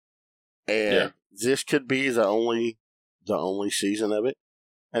 And this could be the only season of it,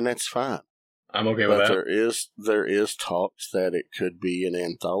 and that's fine. I'm okay with that. But there is talks that it could be an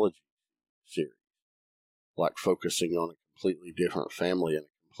anthology series, like focusing on a completely different family in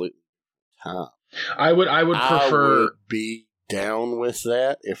a completely different time. I would prefer. I would be down with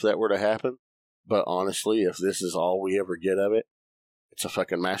that if that were to happen. But honestly, if this is all we ever get of it, it's a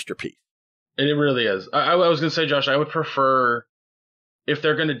fucking masterpiece. It really is. I was going to say, Josh, I would prefer, if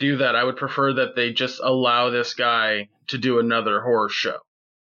they're going to do that, I would prefer that they just allow this guy to do another horror show.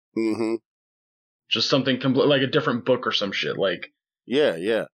 Mm-hmm. Just something like a different book or some shit. Like,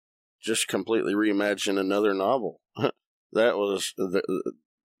 yeah. Just completely reimagine another novel. That was the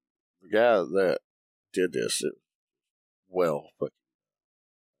guy that did this. But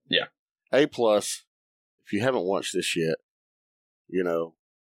yeah. A+, if you haven't watched this yet, go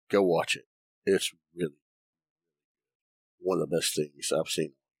watch it. It's really one of the best things I've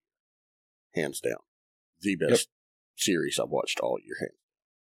seen. Hands down. The best series I've watched all year.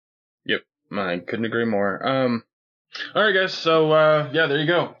 Yep. I couldn't agree more. All right, guys. So, yeah, there you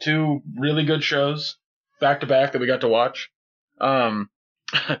go. 2 really good shows back to back that we got to watch. And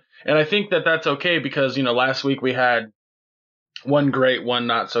I think that that's okay because, last week we had one great, one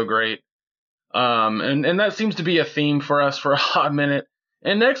not so great. And that seems to be a theme for us for a hot minute.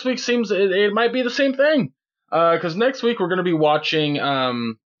 And next week it might be the same thing. Cause next week we're going to be watching,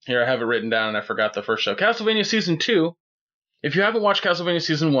 here I have it written down and I forgot the first show. Castlevania Season 2. If you haven't watched Castlevania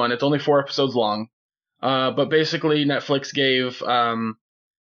Season 1, it's only 4 episodes long. But basically Netflix gave,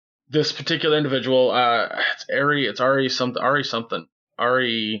 this particular individual, it's Ari something.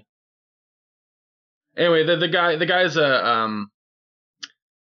 Anyway, the guy's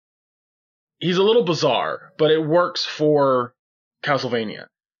he's a little bizarre, but it works for Castlevania.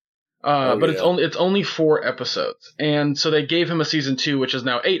 But it's only 4 episodes, and so they gave him a season 2, which is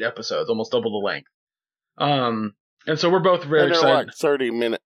now 8 episodes, almost double the length. And so we're both very excited.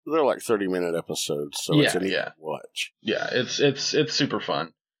 They're like 30-minute episodes, so it's an easy watch. Yeah, it's super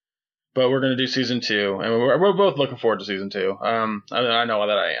fun. But we're gonna do season 2, and we're both looking forward to season 2. I know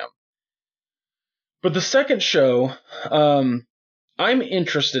that I am. But the second show, I'm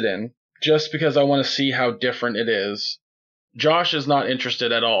interested in, just because I want to see how different it is. Josh is not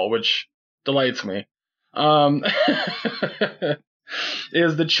interested at all, which delights me.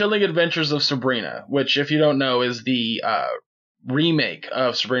 Is The Chilling Adventures of Sabrina, which, if you don't know, is the remake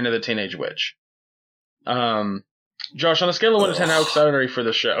of Sabrina the Teenage Witch. Josh, on a scale of 1 to 10, how excited are you for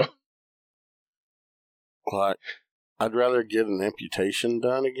this show? Like, I'd rather get an amputation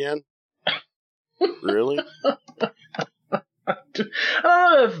done again. Really? I don't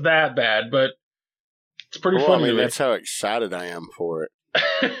know if it's that bad, but it's pretty funny. I mean, that's how excited I am for it.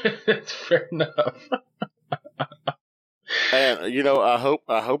 It's fair enough. And I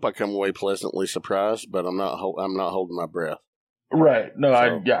hope I come away pleasantly surprised, but I'm not holding my breath. Right? No,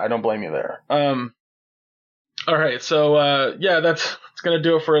 I don't blame you there. All right, so that's gonna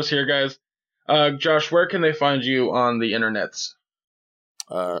do it for us here, guys. Josh, where can they find you on the internets?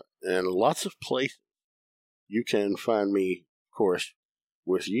 In lots of places. You can find me, of course,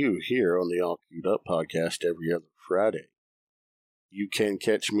 with you here on the All Queued Up podcast every other Friday. You can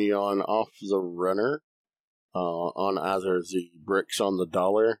catch me on Off the Runner on either the Bricks on the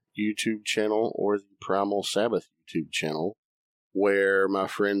Dollar YouTube channel or the Primal Sabbath YouTube channel, where my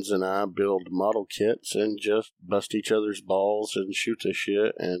friends and I build model kits and just bust each other's balls and shoot the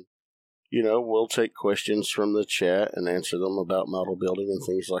shit. And, we'll take questions from the chat and answer them about model building and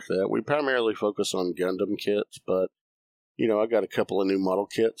things like that. We primarily focus on Gundam kits, but I got a couple of new model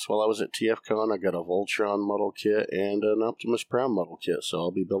kits while I was at TFCon. I got a Voltron model kit and an Optimus Prime model kit, so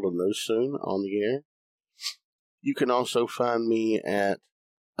I'll be building those soon on the air. You can also find me at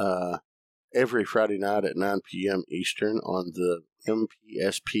every Friday night at 9 p.m. Eastern on the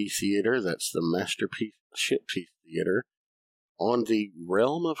MPSP Theater. That's the Masterpiece Shitpiece Theater on the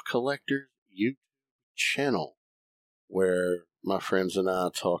Realm of Collectors YouTube channel, where my friends and I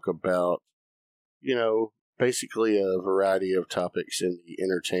talk about, basically a variety of topics in the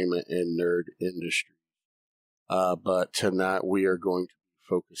entertainment and nerd industry. But tonight we are going to be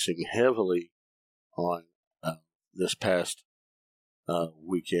focusing heavily on this past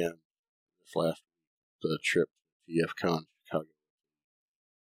weekend, this last week, the trip to TFCon Chicago,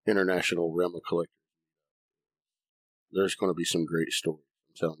 International Realm of Collectors. There's going to be some great stories.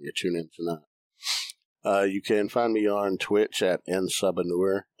 I'm telling you, tune in tonight. You can find me on Twitch at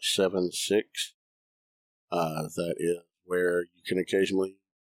nsabanur76. That is where you can occasionally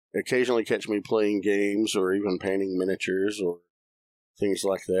catch me playing games or even painting miniatures or things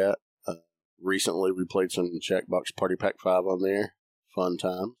like that. Recently, we played some Jackbox Party Pack 5 on there. Fun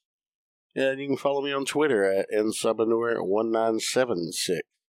time. And you can follow me on Twitter at nsabanur1976.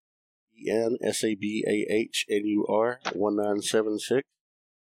 ENSABAHNUR1976.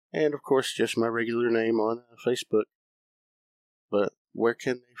 And, of course, just my regular name on Facebook. But where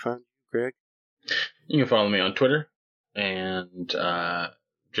can they find you, Greg? You can follow me on Twitter and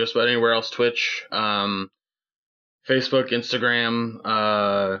just about anywhere else, Twitch, Facebook,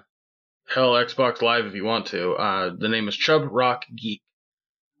 Instagram, hell, Xbox Live if you want to. The name is Chub Rock Geek.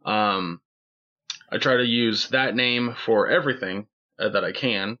 I try to use that name for everything that I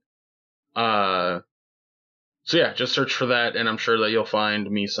can. So yeah, just search for that, and I'm sure that you'll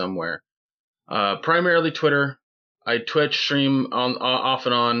find me somewhere. Primarily Twitter. I Twitch stream off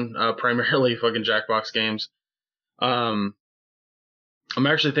and on, primarily fucking Jackbox games. I'm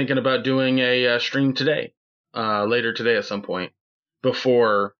actually thinking about doing a stream today, later today at some point,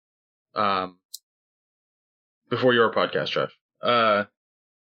 before your podcast, Josh. But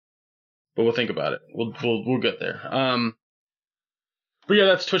we'll think about it. We'll get there. But yeah,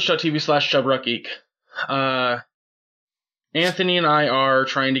 that's twitch.tv/ChubRockGeek. Anthony and I are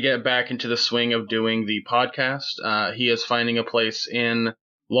trying to get back into the swing of doing the podcast. He is finding a place in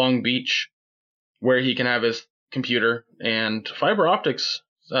Long Beach where he can have his computer and fiber optics,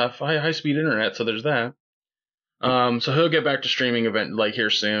 high-speed internet, so there's that. So he'll get back to streaming event here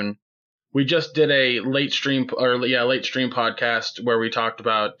soon. We just did a late stream podcast where we talked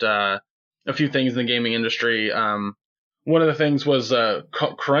about a few things in the gaming industry. One of the things was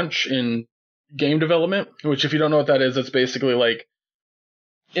crunch in game development, which if you don't know what that is, it's basically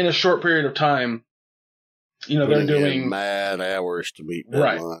in a short period of time, they're doing mad hours to meet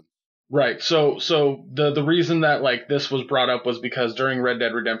deadline. Right. So the reason that this was brought up was because during Red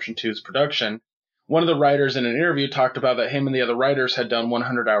Dead Redemption 2's production, one of the writers in an interview talked about that him and the other writers had done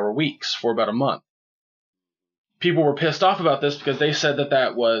 100-hour weeks for about a month. People were pissed off about this because they said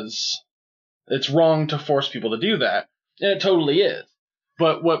it's wrong to force people to do that. And it totally is.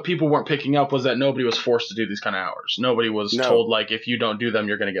 But what people weren't picking up was that nobody was forced to do these kind of hours. Nobody was told, if you don't do them,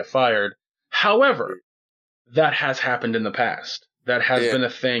 you're going to get fired. However, that has happened in the past. That has been a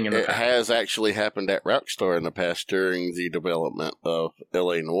thing in the past. It has actually happened at Rockstar in the past during the development of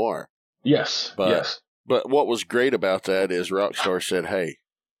L.A. Noire. Yes, yes. But what was great about that is Rockstar said, hey,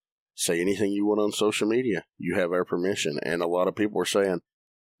 say anything you want on social media. You have our permission. And a lot of people were saying,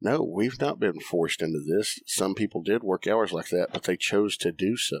 no, we've not been forced into this. Some people did work hours like that, but they chose to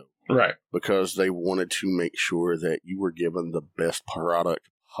do so. Right. Because they wanted to make sure that you were given the best product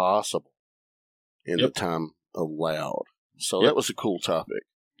possible in the time allowed. So that was a cool topic.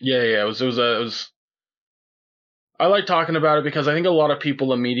 Yeah. It was. I like talking about it because I think a lot of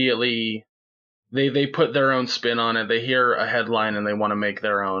people immediately they put their own spin on it. They hear a headline and they want to make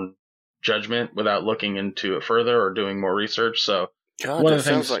their own judgment without looking into it further or doing more research. So. God, that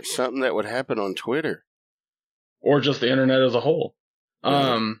sounds like something that would happen on Twitter. Or just the internet as a whole.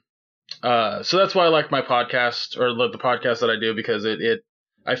 So that's why I like my podcast, or the podcast that I do, because it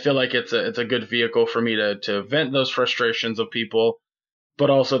I feel like it's a good vehicle for me to vent those frustrations of people, but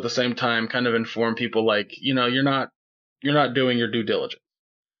also at the same time kind of inform people like, you're not doing your due diligence.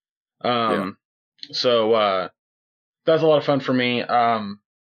 So that's a lot of fun for me.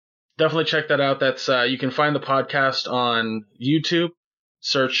 Definitely check that out. That's you can find the podcast on YouTube.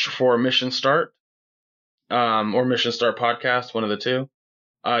 Search for Mission Start, or Mission Start Podcast, one of the two.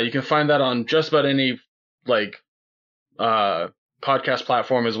 You can find that on just about any podcast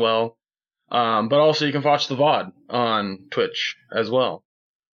platform as well. But also you can watch the VOD on Twitch as well.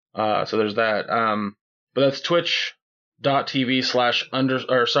 So there's that. But that's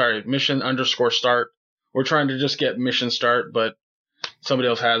twitch.tv/mission_start. We're trying to just get Mission Start, but somebody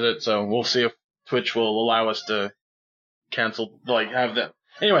else has it, so we'll see if Twitch will allow us to cancel, have that.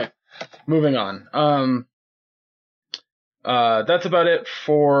 Anyway, moving on. That's about it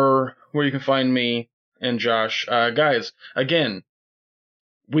for where you can find me and Josh. Guys, again,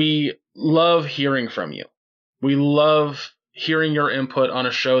 we love hearing from you. We love hearing your input on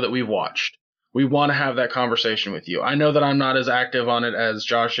a show that we've watched. We want to have that conversation with you. I know that I'm not as active on it as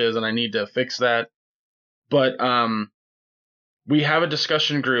Josh is, and I need to fix that. But we have a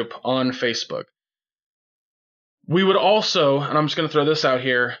discussion group on Facebook. We would also, and I'm just going to throw this out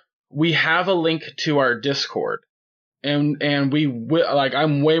here, we have a link to our Discord. And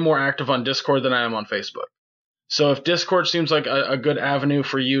I'm way more active on Discord than I am on Facebook. So if Discord seems like a good avenue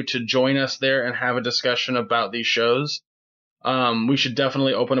for you to join us there and have a discussion about these shows, we should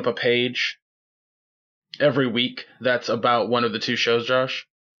definitely open up a page every week that's about one of the two shows, Josh.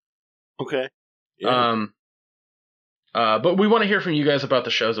 Okay. Yeah. But we want to hear from you guys about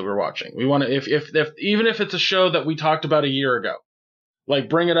the shows that we're watching. We want to, if even if it's a show that we talked about a year ago,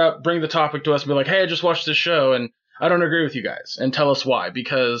 bring it up, bring the topic to us and be like, hey, I just watched this show and I don't agree with you guys, and tell us why,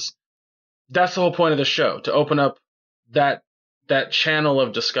 because that's the whole point of the show, to open up that channel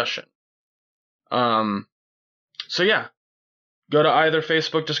of discussion. So yeah, go to either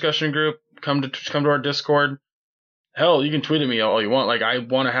Facebook discussion group, come to our Discord. Hell, you can tweet at me all you want. I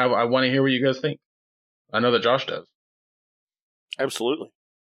want to hear what you guys think. I know that Josh does. Absolutely.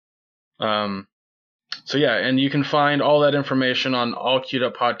 So yeah, and you can find all that information on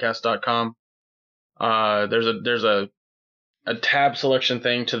allqueueduppodcast.com. There's a tab selection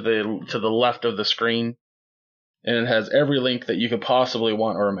thing to the left of the screen, and it has every link that you could possibly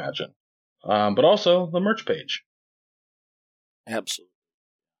want or imagine. But also the merch page. Absolutely.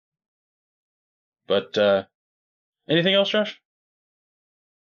 But anything else, Josh?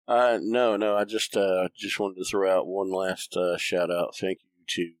 No. I just wanted to throw out one last shout out. Thank you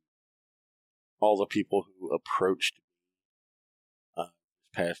to all the people who approached me this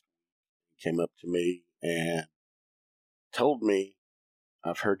past week, came up to me and told me,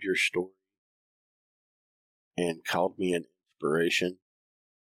 I've heard your story, and called me an inspiration,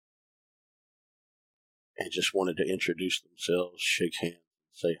 and just wanted to introduce themselves, shake hands, and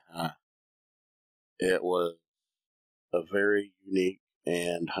say hi. It was a very unique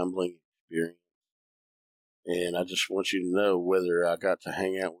and humbling experience, and I just want you to know, whether I got to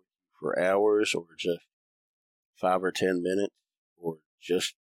hang out with you for hours or just 5 or 10 minutes or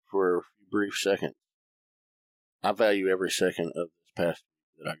just for a few brief seconds, I value every second of this past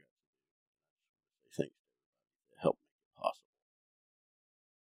week that I got to do. I think to help make it possible.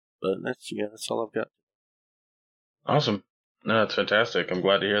 But that's all I've got. Awesome. No, that's fantastic. I'm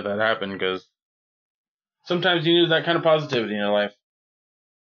glad to hear that happen, because sometimes you need that kind of positivity in your life.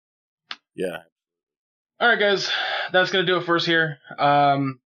 Yeah. All right, guys, that's going to do it for us here.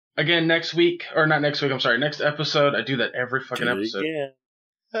 Again, next episode. I do that every fucking episode.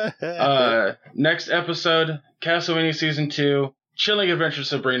 Next episode, Castlevania Season 2, Chilling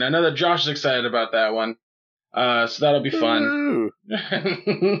Adventures of Sabrina. I know that Josh is excited about that one. So that'll be fun.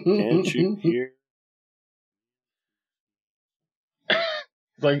 Can't you hear?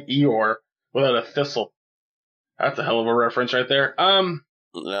 It's like Eeyore without a thistle. That's a hell of a reference right there. No.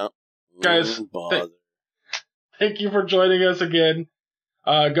 Guys, thank you for joining us again.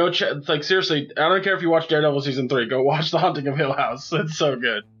 Go check. Seriously, I don't care if you watch Daredevil Season 3. Go watch The Haunting of Hill House. It's so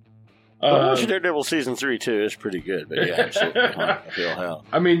good. Watch Daredevil Season 3 too. It's pretty good. But yeah, absolutely. Haunting of Hill House.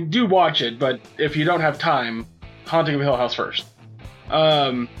 I mean, do watch it, but if you don't have time, Haunting of Hill House first.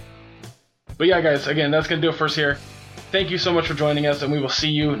 But yeah, guys, again, that's gonna do it for us here. Thank you so much for joining us, and we will see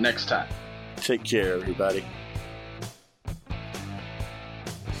you next time. Take care, everybody.